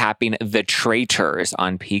recapping The Traitors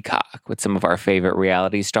on Peacock with some of our favorite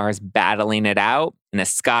reality stars battling it out in a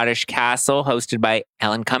Scottish castle hosted by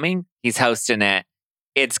Alan Cumming. He's hosting it.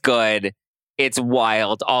 It's good. It's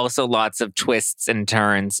wild. Also lots of twists and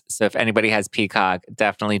turns. So if anybody has Peacock,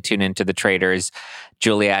 definitely tune into The Traitors.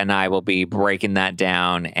 Julia and I will be breaking that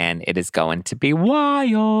down, and it is going to be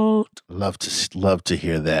wild. Love to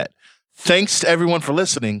hear that. Thanks to everyone for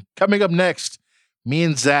listening. Coming up next, me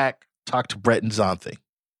and Zach talk to Brett and Xanthi.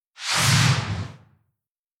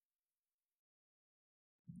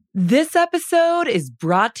 This episode is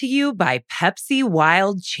brought to you by Pepsi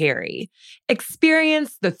Wild Cherry.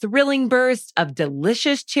 Experience the thrilling burst of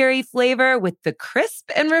delicious cherry flavor with the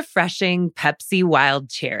crisp and refreshing Pepsi Wild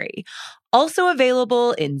Cherry. Also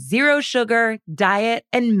available in zero sugar, diet,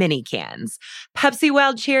 and mini cans. Pepsi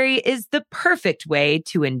Wild Cherry is the perfect way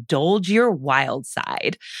to indulge your wild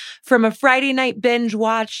side. From a Friday night binge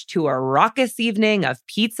watch to a raucous evening of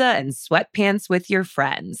pizza and sweatpants with your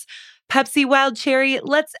friends, Pepsi Wild Cherry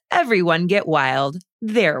lets everyone get wild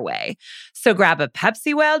their way. So grab a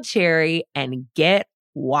Pepsi Wild Cherry and get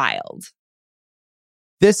wild.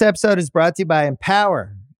 This episode is brought to you by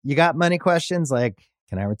Empower. You got money questions like,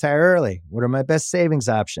 can I retire early? What are my best savings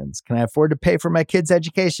options? Can I afford to pay for my kids'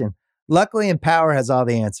 education? Luckily, Empower has all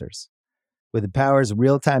the answers. With Empower's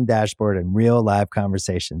real-time dashboard and real live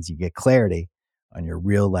conversations, you get clarity on your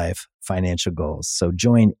real life financial goals. So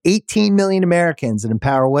join 18 million Americans and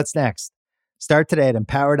empower what's next. Start today at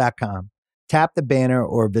empower.com. Tap the banner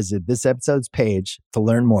or visit this episode's page to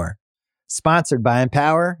learn more. Sponsored by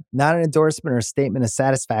Empower, not an endorsement or a statement of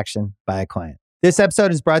satisfaction by a client. This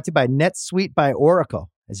episode is brought to you by NetSuite by Oracle.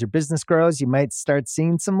 As your business grows, you might start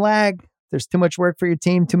seeing some lag. There's too much work for your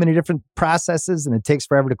team, too many different processes, and it takes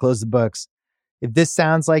forever to close the books. If this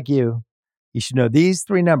sounds like you should know these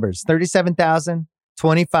 3 numbers: 37,000,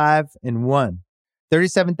 25, and 1.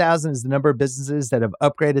 37,000 is the number of businesses that have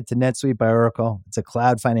upgraded to NetSuite by Oracle. It's a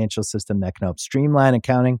cloud financial system that can help streamline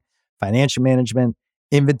accounting, financial management,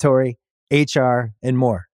 inventory, HR, and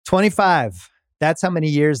more. 25, that's how many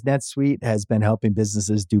years NetSuite has been helping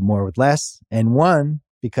businesses do more with less. And 1,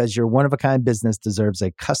 because your one-of-a-kind business deserves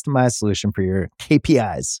a customized solution for your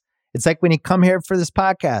KPIs. It's like when you come here for this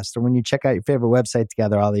podcast or when you check out your favorite website to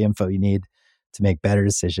gather all the info you need to make better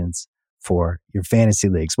decisions for your fantasy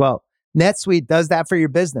leagues. Well, NetSuite does that for your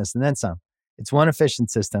business and then some. It's one efficient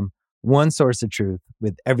system, one source of truth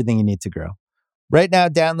with everything you need to grow. Right now,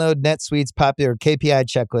 download NetSuite's popular KPI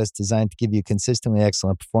checklist designed to give you consistently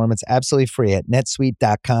excellent performance absolutely free at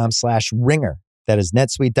netsuite.com/ringer. That is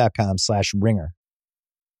netsuite.com/ringer.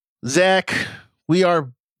 Zach, we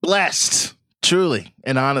are blessed, truly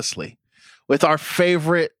and honestly, with our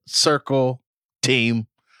favorite Circle team,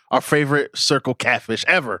 our favorite Circle catfish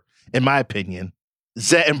ever, in my opinion,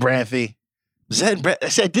 Zet and Xanthi.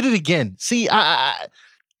 I did it again. See,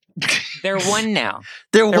 They're one now.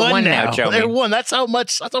 They're one now. Joey. They're one. That's how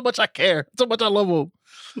much I care. That's how much I love them.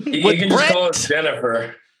 You can just call it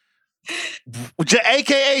Jennifer.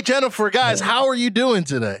 A.K.A. Jennifer. Guys, how are you doing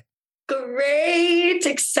today? Great.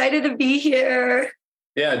 Excited to be here.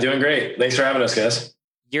 Yeah, doing great. Thanks for having us, guys.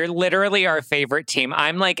 You're literally our favorite team.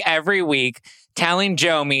 I'm like every week telling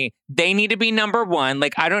Jomi they need to be number 1.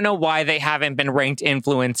 Like, I don't know why they haven't been ranked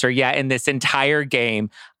influencer yet in this entire game.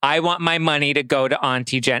 I want my money to go to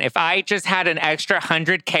Auntie Jen. If I just had an extra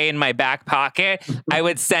 $100K in my back pocket, I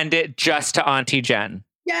would send it just to Auntie Jen.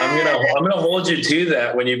 Yes. I'm gonna hold you to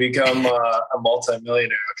that when you become a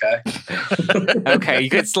multimillionaire. Okay. Okay, you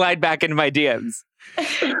could slide back into my DMs.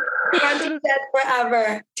 Auntie Jen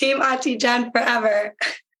forever. Team Auntie Jen forever.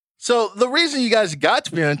 So the reason you guys got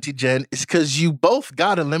to be Auntie Jen is because you both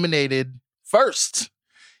got eliminated first.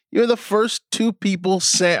 You're the first 2 people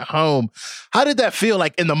sent home. How did that feel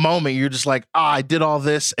like in the moment? You're just like, I did all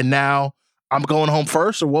this and now I'm going home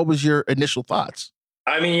first, or what was your initial thoughts?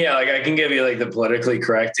 I mean, yeah, like I can give you like the politically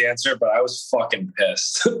correct answer, but I was fucking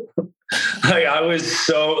pissed. Like I was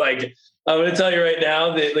so like, I'm going to tell you right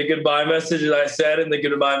now that the goodbye message that I said and the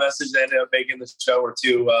goodbye message that ended up making the show were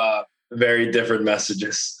two very different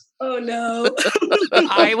messages. Oh no.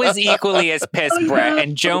 I was equally as pissed, Oh, Brett, no.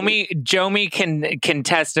 and Jomi can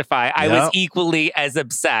testify. I was equally as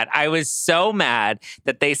upset. I was so mad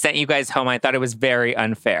that they sent you guys home. I thought it was very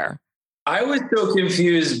unfair. I was so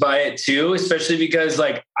confused by it too, especially because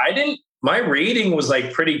like my rating was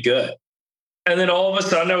like pretty good. And then all of a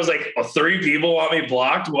sudden I was like, 3 people want me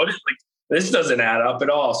blocked. What is like, this doesn't add up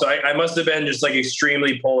at all. So I must have been just like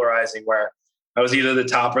extremely polarizing where I was either the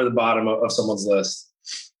top or the bottom of someone's list.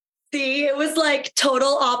 See, it was like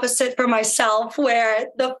total opposite for myself, where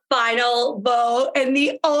the final vote and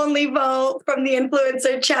the only vote from the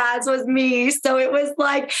influencer Chaz was me. So it was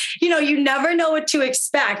like, you never know what to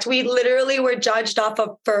expect. We literally were judged off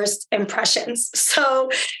of first impressions. So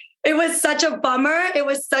it was such a bummer. It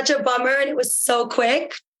was such a bummer and it was so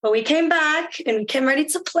quick, but we came back and we came ready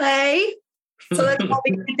to play. So that's all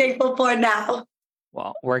we can be thankful for now.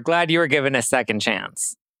 Well, we're glad you were given a second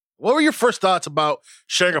chance. What were your first thoughts about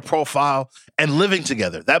sharing a profile and living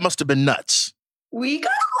together? That must have been nuts. We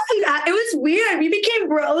got like that. It was weird. We became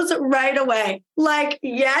bros right away. Like,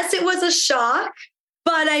 yes, it was a shock,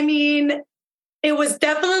 but I mean, it was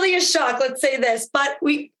definitely a shock. Let's say this, but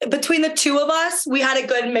between the two of us, we had a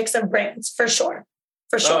good mix of brains for sure.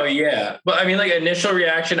 For sure. Oh yeah. But I mean, like initial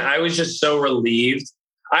reaction, I was just so relieved.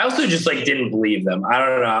 I also just like didn't believe them. I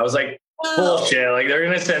don't know. I was like, bullshit. Like they're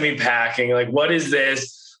going to send me packing. Like, what is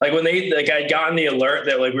this? Like when I'd gotten the alert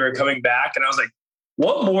that like we were coming back and I was like,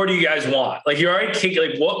 what more do you guys want? Like you're already kicking,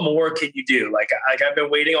 like what more can you do? Like I've been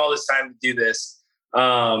waiting all this time to do this.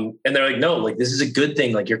 And they're like, no, like this is a good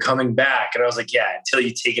thing. Like you're coming back. And I was like, yeah, until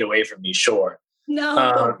you take it away from me. Sure. No.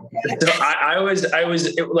 So I was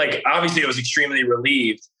like, obviously I was extremely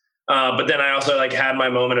relieved. But then I also like had my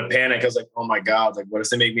moment of panic. I was like, oh my God, like what if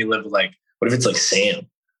they make me live like, what if it's like Sam?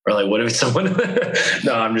 Or like, what if it's someone?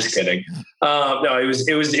 No, I'm just kidding. No, it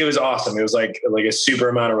was awesome. It was like a super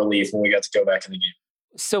amount of relief when we got to go back in the game.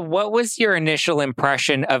 So what was your initial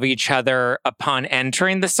impression of each other upon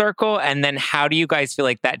entering the circle? And then how do you guys feel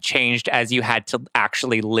like that changed as you had to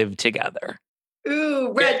actually live together?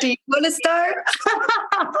 Ooh, Brett, do you want to start?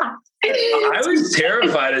 I was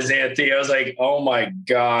terrified of Xanthi. I was like, oh my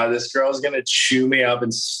God, this girl's going to chew me up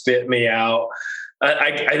and spit me out.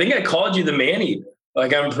 I think I called you the man-eater.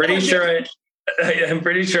 Like, I'm pretty sure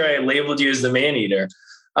I labeled you as the man-eater.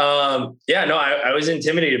 I was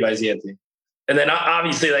intimidated by Xanthi. And then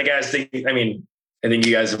obviously, like, I think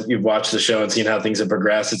you guys, you've watched the show and seen how things have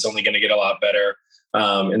progressed. It's only going to get a lot better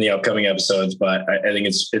in the upcoming episodes. But I think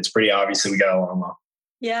it's pretty obvious that we got along well.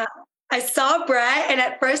 Yeah. I saw Brett and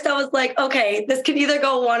at first I was like, okay, this could either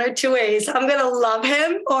go one or two ways. I'm going to love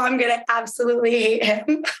him or I'm going to absolutely hate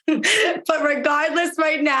him. But regardless,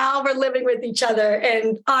 right now we're living with each other.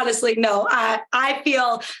 And honestly, no, I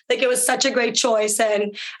feel like it was such a great choice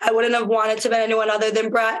and I wouldn't have wanted to be anyone other than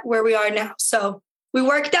Brett where we are now. So we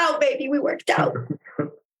worked out, baby. We worked out.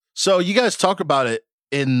 So you guys talk about it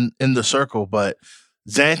in the circle, but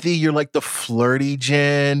Xanthi, you're like the flirty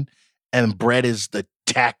Jen and Brett is the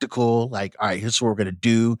tactical, like, all right, here's what we're going to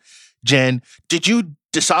do. Jen, did you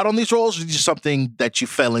decide on these roles or just something that you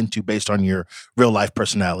fell into based on your real life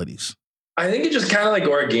personalities? I think it just kind of like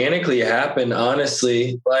organically happened,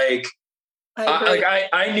 honestly. Like,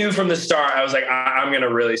 I knew from the start, I was like, I'm going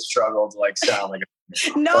to really struggle to like sound like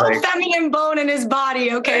feminine bone in his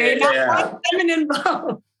body. Okay. Not feminine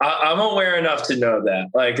bone. I'm aware enough to know that.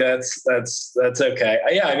 Like, that's okay.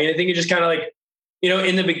 I think it just kind of like,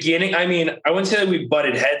 in the beginning, I wouldn't say that we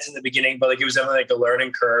butted heads in the beginning, but like it was definitely like a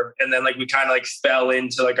learning curve. And then like we kind of like fell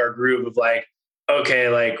into like our groove of like, okay,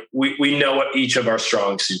 like we know what each of our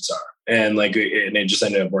strong suits are. And like, and it just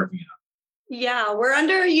ended up working out. Yeah, we're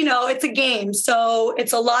under, it's a game. So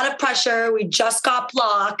it's a lot of pressure. We just got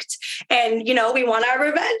blocked and, we want our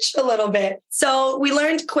revenge a little bit. So we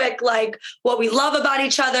learned quick, like what we love about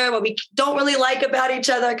each other, what we don't really like about each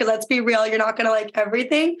other. Cause let's be real, you're not going to like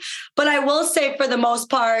everything. But I will say for the most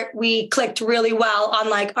part, we clicked really well on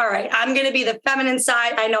like, all right, I'm going to be the feminine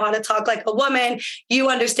side. I know how to talk like a woman. You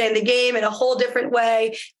understand the game in a whole different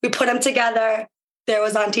way. We put them together. There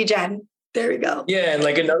was Auntie Jen. There we go. Yeah. And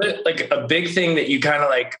like another, like a big thing that you kind of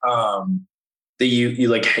like, that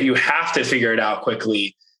you have to figure it out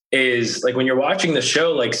quickly is like when you're watching the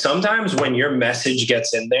show, like sometimes when your message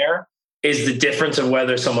gets in there is the difference of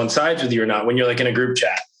whether someone sides with you or not, when you're like in a group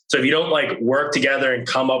chat. So if you don't like work together and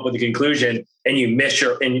come up with a conclusion and you miss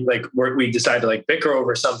we decide to like bicker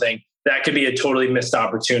over something, that could be a totally missed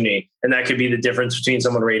opportunity. And that could be the difference between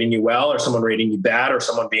someone rating you well or someone rating you bad, or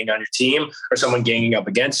someone being on your team or someone ganging up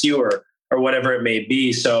against you or whatever it may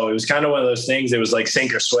be. So it was kind of one of those things. It was like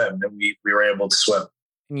sink or swim, and we were able to swim.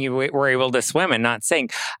 You were able to swim and not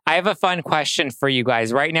sink. I have a fun question for you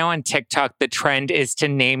guys. Right now on TikTok, the trend is to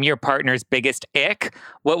name your partner's biggest ick.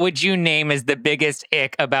 What would you name as the biggest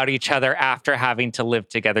ick about each other after having to live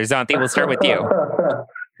together? Xanthi, we'll start with you.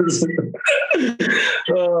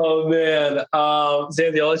 Oh man.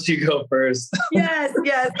 Xanthi, I'll let you go first. Yes.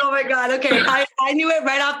 Oh my God. Okay. I knew it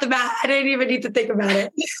right off the bat. I didn't even need to think about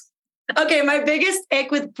it. Okay, my biggest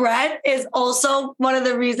ick with Brett is also one of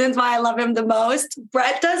the reasons why I love him the most.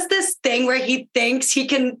 Brett does this thing where he thinks he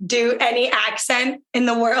can do any accent in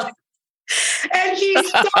the world. And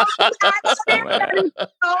he's so passionate. It's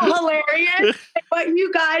so hilarious. What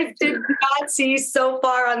you guys did not see so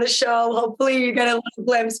far on the show, hopefully you get a little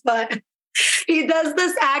glimpse, but he does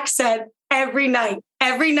this accent every night.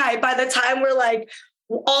 Every night. By the time we're like,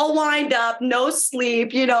 all wind up, no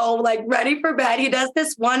sleep, like ready for bed. He does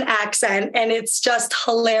this one accent and it's just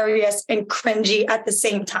hilarious and cringy at the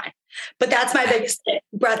same time. But that's my biggest hit,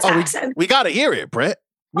 Brett's accent. We got to hear it, Brett.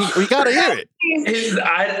 We got to hear it.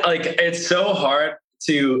 It's so hard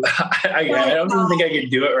to, I don't even think I can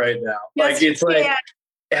do it right now. Yes, it's like,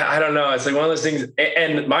 I don't know. It's like one of those things.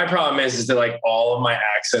 And my problem is that like all of my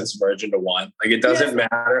accents merge into one. Like it doesn't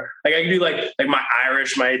matter. Like I can do like my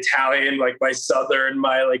Irish, my Italian, like my Southern,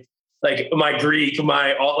 my like my Greek,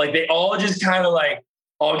 my all, like they all just kind of like,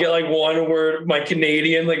 I'll get like one word, my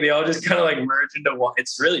Canadian, like they all just kind of like merge into one.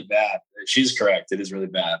 It's really bad. She's correct. It is really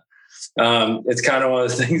bad. It's kind of one of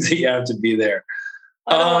those things that you have to be there.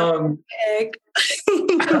 I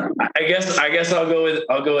guess I'll go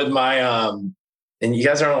with my, and you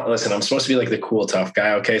guys aren't, listen, I'm supposed to be like the cool, tough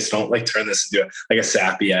guy. Okay. So don't like turn this into like a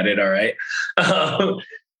sappy edit. All right.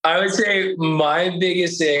 I would say my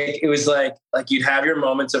biggest thing, it was like you'd have your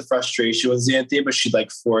moments of frustration with Xanthi, but she'd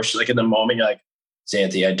like force, like in the moment, you're like,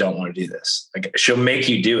 Xanthi, I don't want to do this. Like she'll make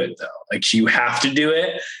you do it though. Like you have to do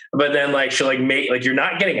it, but then like, she'll like make, like, you're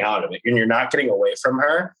not getting out of it and you're not getting away from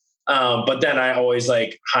her. But then I always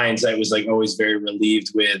like hindsight was like always very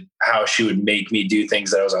relieved with how she would make me do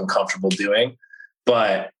things that I was uncomfortable doing.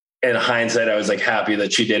 But in hindsight, I was like happy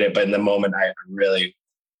that she did it. But in the moment, I really,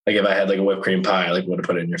 like if I had like a whipped cream pie, I like would have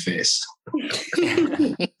put it in your face.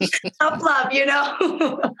 Tough love, It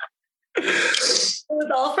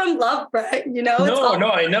was all from love, Brett,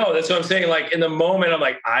 No, I know. That's what I'm saying. Like in the moment, I'm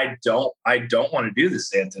like, I don't want to do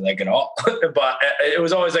this, Xanthi, like at all. But it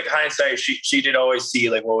was always like hindsight. She did always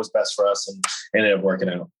see like what was best for us and ended up working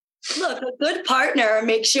out. Look, a good partner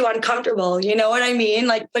makes you uncomfortable. You know what I mean?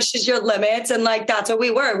 Like pushes your limits. And like, that's what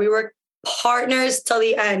we were. We were partners till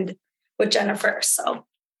the end with Jennifer. So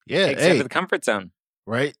yeah. Except for the comfort zone.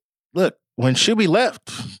 Right. Look, when Shuby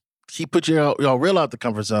left, he put y'all real out the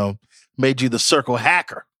comfort zone, made you the circle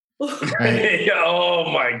hacker. Right?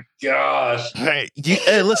 Oh my gosh. Right.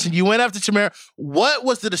 Hey, listen, you went after Tamara. What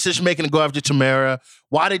was the decision making to go after Tamara?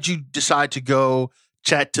 Why did you decide to go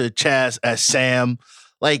chat to Chaz as Sam?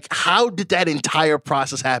 Like, how did that entire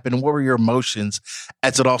process happen? What were your emotions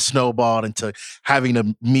as it all snowballed into having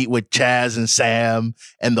to meet with Chaz and Sam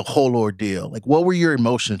and the whole ordeal? Like, what were your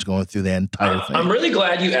emotions going through that entire thing? I'm really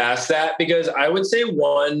glad you asked that because I would say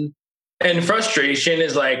one, and frustration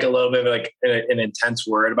is like a little bit of like an intense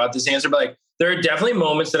word about this answer, but like there are definitely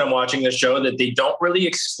moments that I'm watching the show that they don't really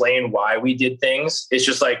explain why we did things. It's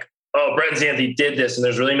just like, oh, Brett and Xanthi did this and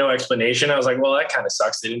there's really no explanation. I was like, well, that kind of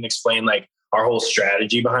sucks. They didn't explain like our whole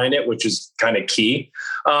strategy behind it, which is kind of key.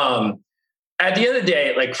 At the end of the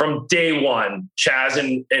day, like from day one, Chaz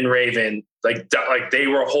and Raven, like they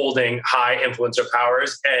were holding high influencer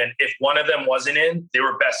powers. And if one of them wasn't in, they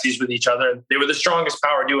were besties with each other. They were the strongest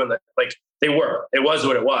power doing that. Like they were, it was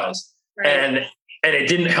what it was. Right. And it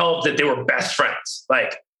didn't help that they were best friends.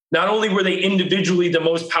 Like not only were they individually the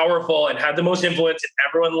most powerful and had the most influence and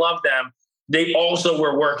everyone loved them, they also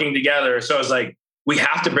were working together. So I was like, we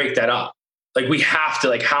have to break that up. Like we have to,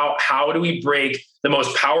 like, how do we break the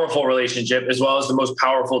most powerful relationship as well as the most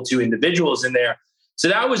powerful two individuals in there? So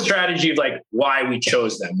that was strategy of like why we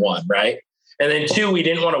chose them, one, right? And then two, we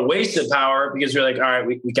didn't want to waste the power because we're like, all right,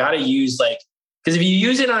 we got to use like, because if you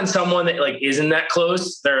use it on someone that like isn't that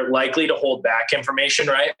close, they're likely to hold back information,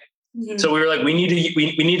 right? Mm-hmm. So we were like, we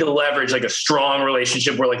need to leverage like a strong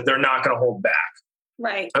relationship where like they're not going to hold back.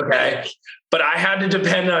 Right. Okay. Right. But I had to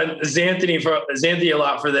depend on Xanthi a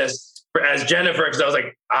lot for this. As Jennifer, because I was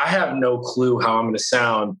like, I have no clue how I'm going to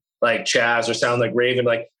sound like Chaz or sound like Raven.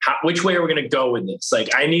 Like, which way are we going to go with this? Like,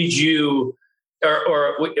 I need you,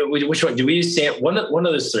 or which one? Do we use Sam? One of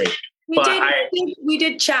those three. We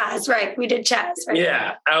did Chaz, right? We did Chaz, right?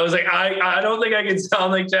 Yeah. I was like, I don't think I can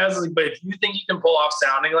sound like Chaz, but if you think you can pull off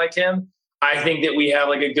sounding like him, I think that we have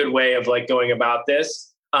like a good way of like going about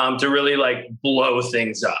this to really like blow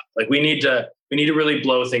things up. Like we need to really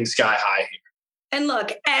blow things sky high here. And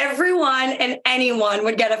look, everyone and anyone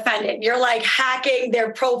would get offended. You're like hacking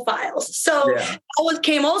their profiles. So that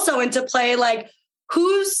came also into play, like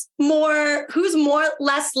who's more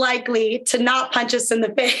less likely to not punch us in the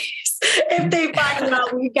face if they find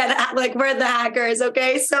out we're the hackers.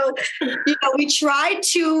 Okay. So, we tried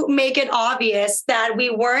to make it obvious that we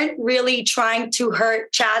weren't really trying to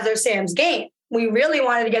hurt Chaz or Sam's game. We really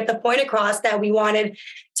wanted to get the point across that we wanted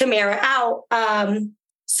Tamara out.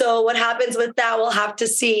 So what happens with that, we'll have to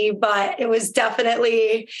see. But it was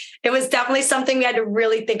definitely something we had to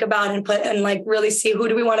really think about and like really see who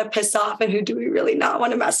do we want to piss off and who do we really not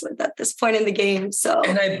want to mess with at this point in the game. So,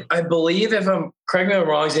 and I believe correct me if I'm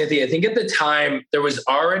wrong, Xanthi, I think at the time there was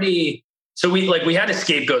already, so we had to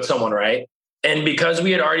scapegoat someone, right? And because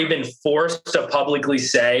we had already been forced to publicly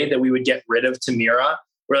say that we would get rid of Tamira,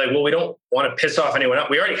 we're like, well, we don't want to piss off anyone else.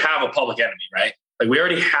 We already have a public enemy, right? Like we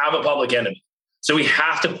already have a public enemy. So we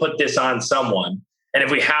have to put this on someone. And if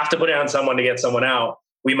we have to put it on someone to get someone out,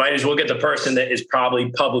 we might as well get the person that is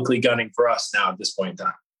probably publicly gunning for us now at this point in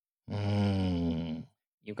time.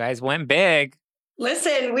 You guys went big.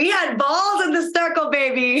 Listen, we had balls in the circle,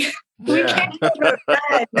 baby. We can't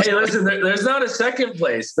Hey, listen, there's not a second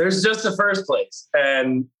place. There's just a first place.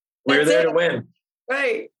 And we're there to win.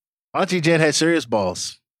 Right. Auntie Jen had serious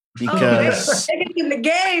balls. Because in the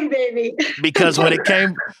game, baby. Because when it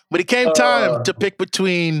came time to pick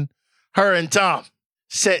between her and Tom,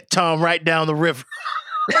 set Tom right down the river.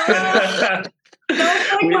 We love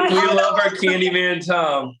our Candyman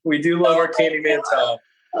Tom. We do love our Candyman Tom.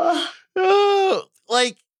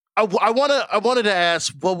 I wanted to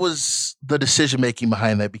ask, what was the decision making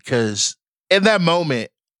behind that? Because in that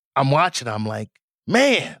moment, I'm watching. I'm like,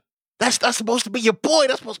 man, that's supposed to be your boy.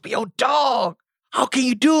 That's supposed to be your dog. How can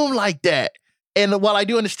you do him like that? And while I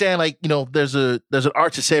do understand, like, there's an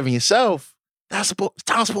art to saving yourself, Tom's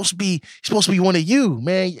supposed to be one of you,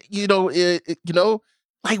 man.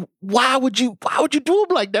 Like, why would you do him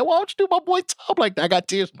like that? Why would you do my boy Tom like that? I got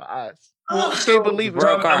tears in my eyes. I can't believe it.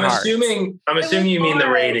 I'm assuming you mean the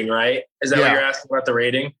rating, right? Is that what you're asking about, the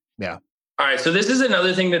rating? Yeah. All right. So this is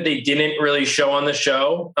another thing that they didn't really show on the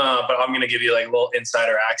show, but I'm going to give you like a little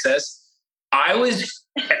insider access.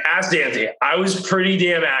 Ask Xanthi, I was pretty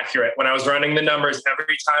damn accurate when I was running the numbers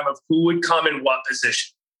every time of who would come in what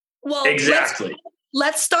position. Well, exactly.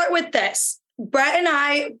 Let's start with this. Brett and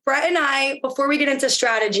I, before we get into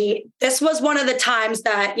strategy, this was one of the times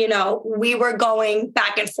that, we were going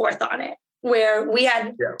back and forth on it, where we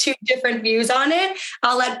had two different views on it.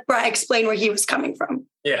 I'll let Brett explain where he was coming from.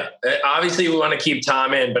 Yeah. Obviously, we want to keep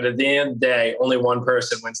Tom in, but at the end of the day, only one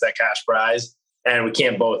person wins that cash prize, and we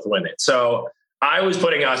can't both win it. So I was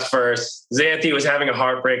putting us first. Xanthi was having a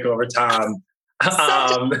heartbreak over Tom.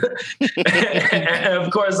 And of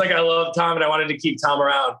course, like, I love Tom and I wanted to keep Tom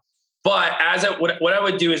around. But what I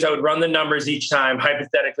would do is I would run the numbers each time,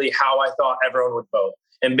 hypothetically, how I thought everyone would vote.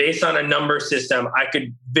 And based on a number system, I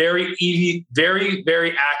could very,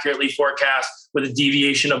 very accurately forecast with a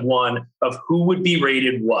deviation of 1 of who would be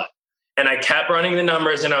rated what. And I kept running the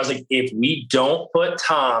numbers and I was like, if we don't put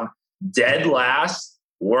Tom dead last,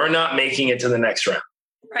 we're not making it to the next round.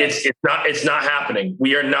 Right. It's not happening.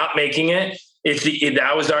 We are not making it.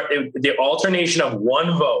 The alternation of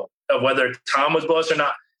one vote of whether Tom was below us or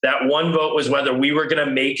not. That one vote was whether we were going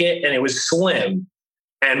to make it, and it was slim,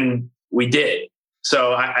 and we did.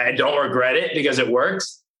 So I don't regret it because it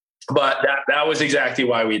works, but that was exactly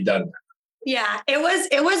why we'd done that. Yeah, it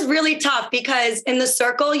was really tough because in the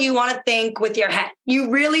circle, you want to think with your head. You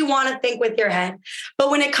really want to think with your head. But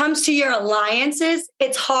when it comes to your alliances,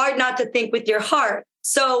 it's hard not to think with your heart.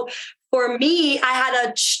 So for me, I had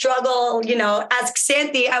a struggle, as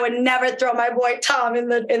Xanthi, I would never throw my boy Tom in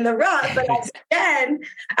the rut. But as Jen,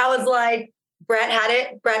 I was like, Brett had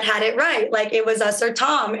it right. Like, it was us or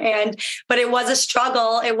Tom. But it was a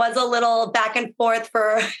struggle. It was a little back and forth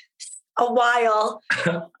for a while.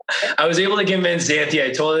 I was able to convince Xanthi.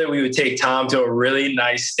 I told her that we would take Tom to a really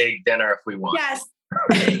nice steak dinner if we want. Yes.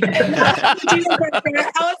 I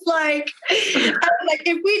was like,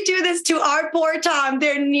 if we do this to our poor Tom,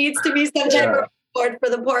 there needs to be some type of reward for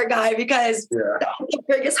the poor guy because that was the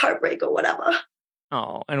biggest heartbreak or whatever.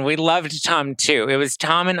 Oh, and we loved Tom too. It was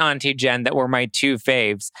Tom and Auntie Jen that were my two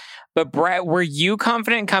faves. But Brett, were you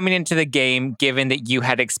confident coming into the game given that you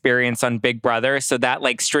had experience on Big Brother? So that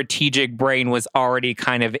like strategic brain was already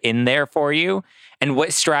kind of in there for you? And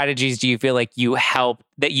what strategies do you feel like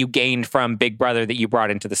that you gained from Big Brother that you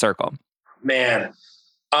brought into the circle? Man,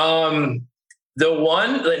 the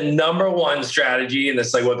number one strategy, and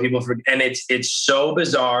that's like what people forget, and it's so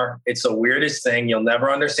bizarre. It's the weirdest thing. You'll never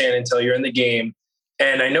understand until you're in the game.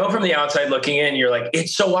 And I know from the outside looking in, you're like,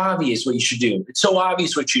 it's so obvious what you should do. It's so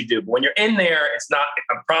obvious what you do. But when you're in there, it's not,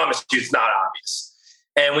 I promise you, it's not obvious.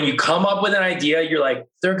 And when you come up with an idea, you're like,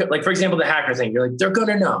 like, for example, the hacker thing, you're like, they're going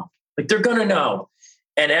to know. Like, they're going to know.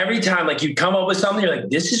 And every time, like, you come up with something, you're like,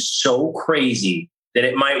 this is so crazy that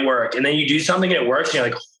it might work. And then you do something and it works. And you're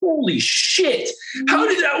like, holy shit, how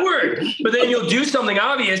did that work? But then you'll do something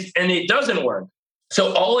obvious and it doesn't work.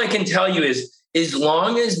 So all I can tell you is, as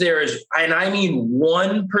long as there is, and I mean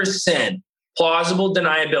 1% plausible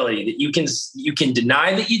deniability that you can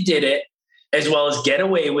deny that you did it as well as get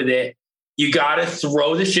away with it, you got to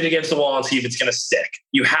throw the shit against the wall and see if it's going to stick.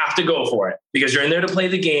 You have to go for it because you're in there to play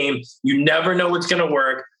the game. You never know what's going to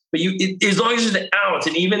work, but as long as it's an ounce.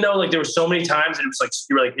 And even though like there were so many times that it was like,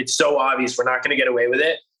 you were like, it's so obvious we're not going to get away with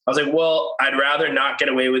it. I was like, well, I'd rather not get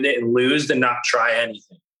away with it and lose than not try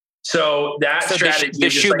anything. So strategy, the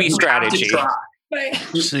Shuby strategy. You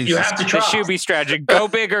have to try. The Shuby strategy. Go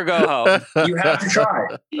big or go home. You have to try.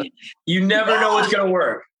 You never know what's going to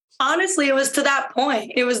work. Honestly, it was to that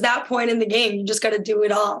point. It was that point in the game. You just got to do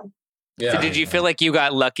it all. Yeah. So did you feel like you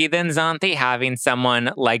got lucky then, Xanthi, having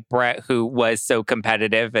someone like Brett who was so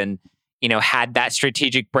competitive and, you know, had that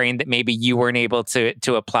strategic brain that maybe you weren't able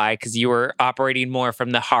to apply because you were operating more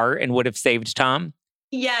from the heart and would have saved Tom?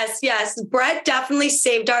 Yes. Brett definitely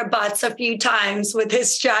saved our butts a few times with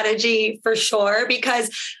his strategy for sure, because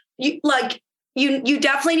you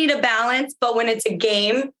definitely need a balance, but when it's a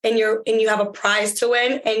game and you have a prize to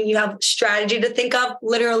win and you have strategy to think of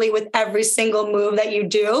literally with every single move that you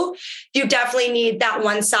do, you definitely need that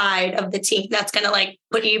one side of the team that's going to like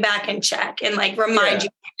put you back in check and like remind you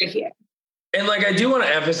you're here. And like, I do want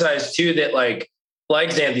to emphasize too, that like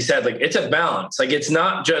Xanthi said, like, it's a balance. Like, it's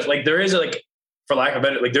not just like, there is like, for lack of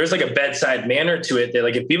better, like there's like a bedside manner to it that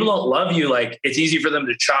like, if people don't love you, like it's easy for them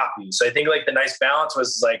to chop you. So I think like the nice balance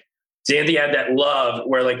was like, Xanthi had that love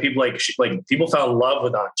where like people like people fell in love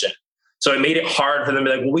with Aunt Jen. So it made it hard for them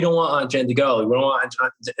to be like, well, we don't want Aunt Jen to go. We don't want Aunt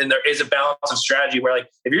Jen. And there is a balance of strategy where like,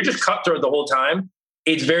 if you're just cutthroat the whole time,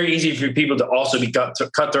 it's very easy for people to also be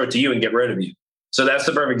cutthroat to you and get rid of you. So that's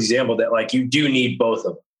the perfect example that like, you do need both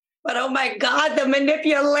of them. But oh my God, the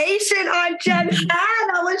manipulation Aunt Jen had,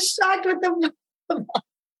 I was shocked with the...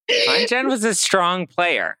 Aunt Jen was a strong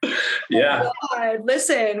player. Yeah. Oh God.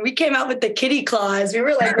 Listen, we came out with the kitty claws. We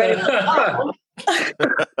were like ready to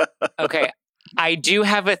go. Okay. I do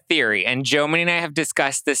have a theory, and Jomini and I have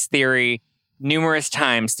discussed this theory numerous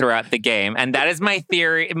times throughout the game. And that is my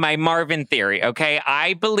theory, my Marvin theory. Okay.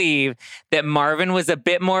 I believe that Marvin was a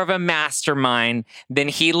bit more of a mastermind than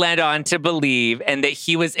he led on to believe, and that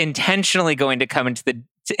he was intentionally going to come into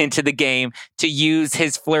the game to use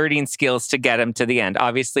his flirting skills to get him to the end.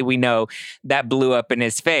 Obviously, we know that blew up in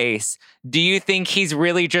his face. Do you think he's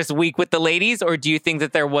really just weak with the ladies, or do you think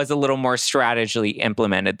that there was a little more strategy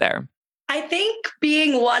implemented there? I think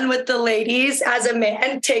being one with the ladies as a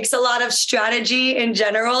man takes a lot of strategy in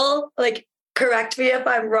general. Like, correct me if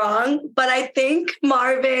I'm wrong, but I think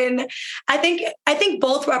Marvin, I think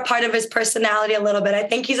both were a part of his personality a little bit. I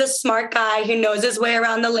think he's a smart guy who knows his way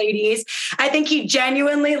around the ladies. I think he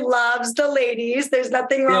genuinely loves the ladies. There's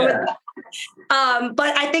nothing wrong with that.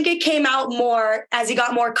 But I think it came out more as he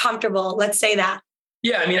got more comfortable. Let's say that.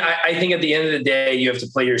 Yeah. I mean, I think at the end of the day, you have to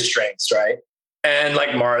play your strengths, right? And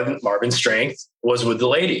like Marvin's strength was with the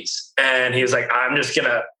ladies. And he was like, I'm just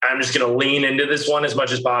gonna lean into this one as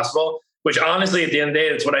much as possible. Which honestly, at the end of the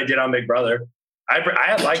day, that's what I did on Big Brother. I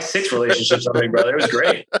had like 6 relationships on Big Brother. It was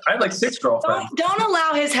great. I had like 6 girlfriends. Don't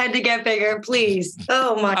allow his head to get bigger, please.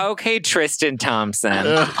 Oh my. Okay, Tristan Thompson.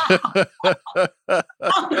 Hey,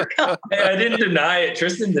 I didn't deny it.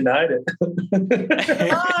 Tristan denied it.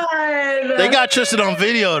 They got Tristan on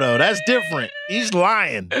video though. That's different. He's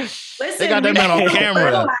lying. Listen, they got that man on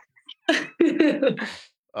camera.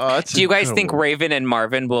 Do you guys think Raven and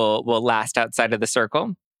Marvin will last outside of the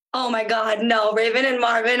circle? Oh my God, no. Raven and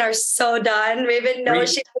Marvin are so done. Raven knows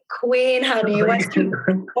she's the queen, honey.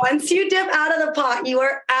 Once you dip out of the pot, you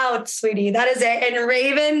are out, sweetie. That is it. And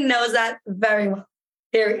Raven knows that very well.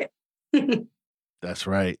 Period. That's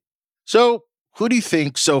right. So who do you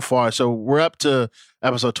think so far? So we're up to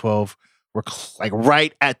episode 12. We're like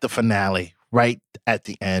right at the finale, right at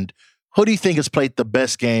the end. who do you think has played the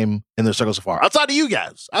best game in the circle so far? Outside of you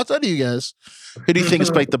guys, who do you think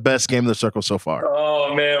has played the best game in the circle so far?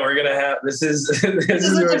 Oh man, we're gonna have this is where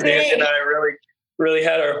Xanthi and I really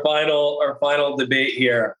had our final debate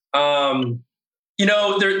here. There's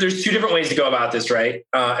two different ways to go about this, right?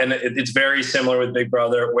 And it's very similar with Big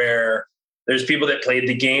Brother, where there's people that played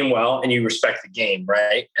the game well and you respect the game,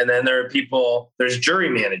 right? And then there's jury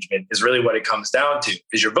management is really what it comes down to,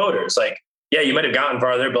 is your voters. Like, yeah, you might have gotten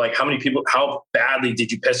farther, but like how badly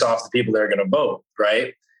did you piss off the people that are going to vote,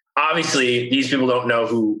 right? Obviously, these people don't know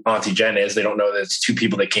who Auntie Jen is. They don't know that it's two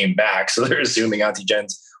people that came back. So they're assuming Auntie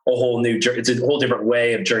Jen's it's a whole different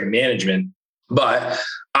way of jury management. But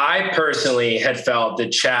I personally had felt that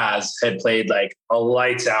Chaz had played like a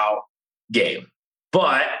lights out game.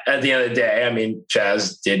 But at the end of the day, I mean,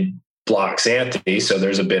 Chaz did block Xanthi, so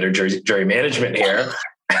there's a bit of jury management here.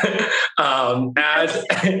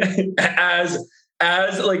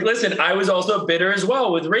 Listen, I was also bitter as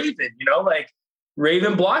well with Raven.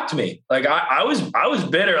 Raven blocked me. Like I was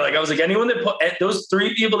bitter. Like I was like, anyone that put those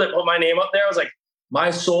three people that put my name up there, I was like, my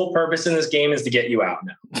sole purpose in this game is to get you out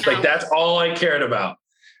now. Like that's all I cared about.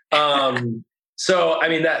 So I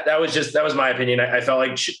mean that was my opinion. I felt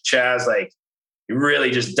like Chaz really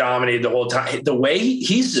just dominated the whole time. The way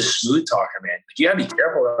he's the smooth talker, man. Like, you gotta be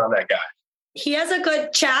careful around that guy. He has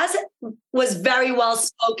Chaz was very well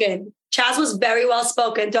spoken. Chaz was very well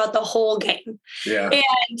spoken throughout the whole game. Yeah.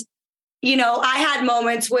 And, I had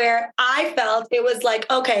moments where I felt it was like,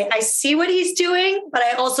 okay, I see what he's doing, but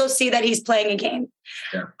I also see that he's playing a game.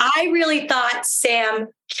 Yeah. I really thought Sam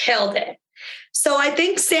killed it. So I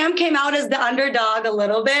think Sam came out as the underdog a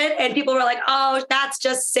little bit, and people were like, oh, that's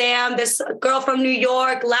just Sam, this girl from New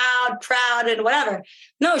York, loud, proud, and whatever.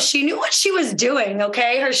 No, she knew what she was doing,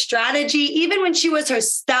 okay? Her strategy, even when she was her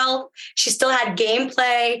stealth, she still had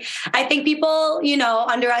gameplay. I think people,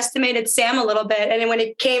 underestimated Sam a little bit. And when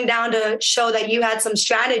it came down to show that you had some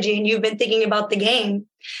strategy and you've been thinking about the game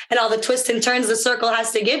and all the twists and turns the circle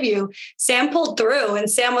has to give you, Sam pulled through, and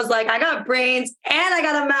Sam was like, I got brains and I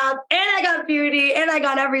got a mouth and I got beauty and I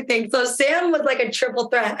got everything. So Sam was like a triple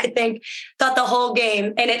threat, I think, throughout the whole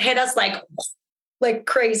game, and it hit us like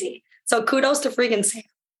crazy. So kudos to freaking Sam.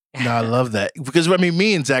 No, I love that, because I mean,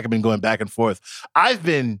 me and Zach have been going back and forth. I've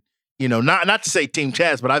been, not to say Team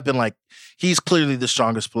Chaz, but I've been like, he's clearly the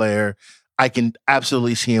strongest player. I can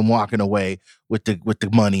absolutely see him walking away with the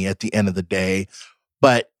money at the end of the day.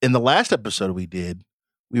 But in the last episode we did,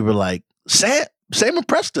 we were like, Sam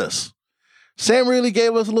impressed us. Sam really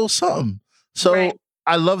gave us a little something. So right.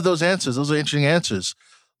 I love those answers. Those are interesting answers.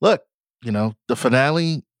 Look, the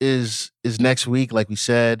finale is next week, like we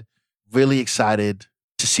said. Really excited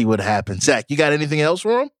to see what happens. Zach, you got anything else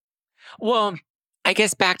for him? Well, I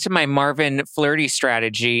guess back to my Marvin flirty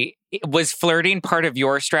strategy. Was flirting part of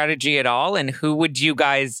your strategy at all? And who would you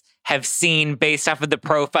guys have seen based off of the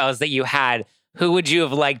profiles that you had? Who would you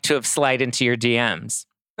have liked to have slide into your DMs?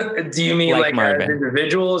 Do you mean like as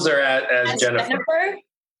individuals or as Jennifer?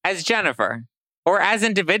 As Jennifer. Or as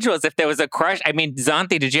individuals, if there was a crush. I mean,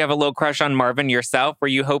 Xanthi, did you have a little crush on Marvin yourself? Were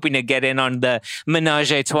you hoping to get in on the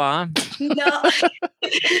ménage à trois? No,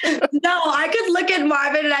 I could look at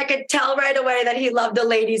Marvin and I could tell right away that he loved a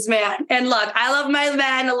ladies' man. And look, I love my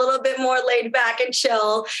man a little bit more laid back and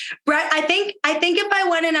chill. Brett, I think if I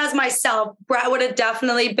went in as myself, Brett would have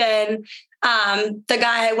definitely been the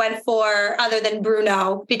guy I went for, other than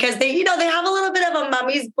Bruno, because they have a little bit of a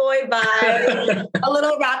mummy's boy vibe, a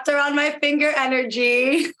little wrapped around my finger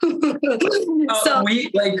energy. So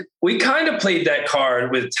we kind of played that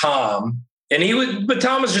card with Tom, and but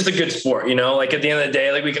Tom was just a good sport, like at the end of the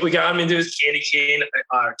day, like we got him into his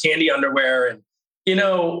candy underwear, and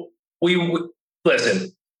we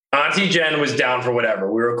listen. Auntie Jen was down for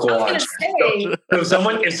whatever. We were cool on. So if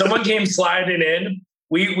someone came sliding in,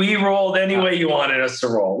 we rolled any way you wanted us to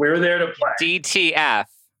roll. We were there to play. DTF.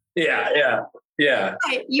 Yeah.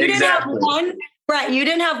 Right. You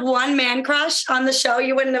didn't have one man crush on the show.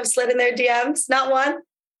 You wouldn't have slid in their DMs. Not one.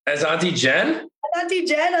 As Auntie Jen? Auntie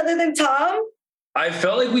Jen, other than Tom? I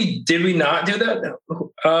felt like did we not do that?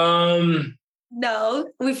 No,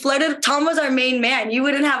 we flirted. Tom was our main man. You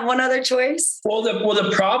wouldn't have one other choice. Well,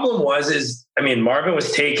 the problem is Marvin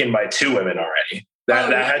was taken by two women already.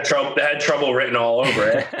 That had trouble written all over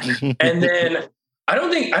it. And then I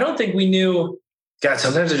don't think we knew. God,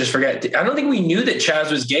 sometimes I just forget. I don't think we knew that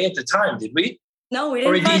Chaz was gay at the time, did we? No, we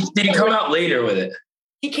didn't. Or did he come out later with it?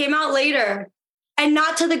 He came out later, and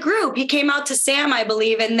not to the group. He came out to Sam, I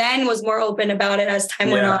believe, and then was more open about it as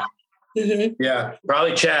time went on. Mm-hmm. Yeah,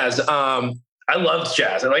 probably Chaz. I loved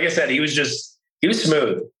Chaz, and like I said, he was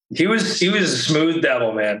smooth. He was a smooth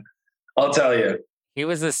devil, man. I'll tell you. He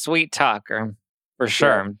was a sweet talker, for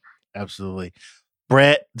sure. Absolutely.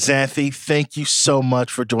 Brett, Xanthi, thank you so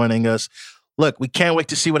much for joining us. Look, we can't wait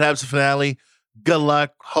to see what happens in the finale. Good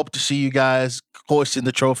luck. Hope to see you guys hoisting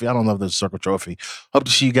the trophy. I don't know if there's a circle trophy. Hope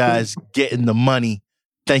to see you guys getting the money.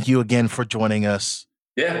 Thank you again for joining us.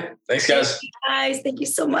 Yeah. Thanks, guys. Thank you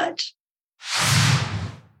so much.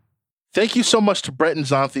 Thank you so much to Brett and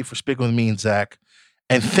Xanthi for speaking with me and Zach.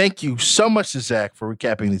 And thank you so much to Zach for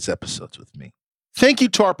recapping these episodes with me. Thank you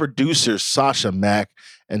to our producers, Sasha Mack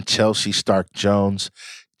and Chelsea Stark-Jones.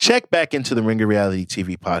 Check back into the Ringer Reality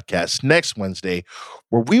TV podcast next Wednesday,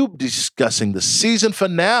 where we will be discussing the season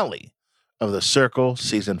finale of The Circle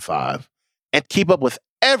Season 5. And keep up with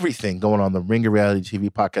everything going on the Ringer Reality TV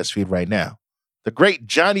podcast feed right now. The great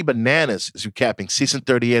Johnny Bananas is recapping Season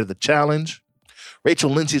 38 of The Challenge. Rachel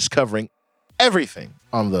Lindsay is covering everything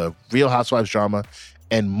on the Real Housewives drama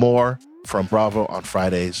and more from Bravo on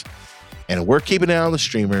Fridays. And we're keeping it on the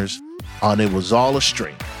streamers on It Was All a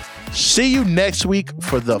Stream. See you next week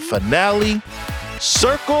for the finale,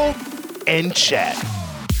 Circle and Chat.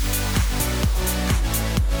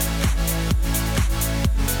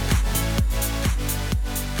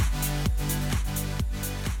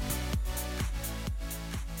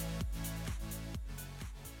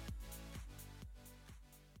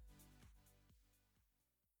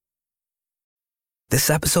 This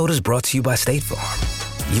episode is brought to you by State Farm.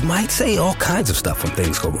 You might say all kinds of stuff when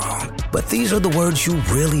things go wrong, but these are the words you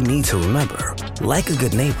really need to remember. Like a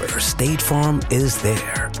good neighbor, State Farm is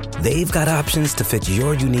there. They've got options to fit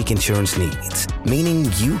your unique insurance needs, meaning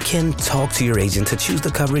you can talk to your agent to choose the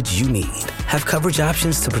coverage you need, have coverage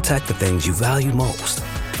options to protect the things you value most,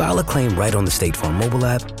 file a claim right on the State Farm mobile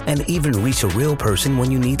app, and even reach a real person when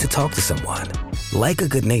you need to talk to someone. Like a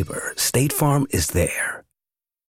good neighbor, State Farm is there.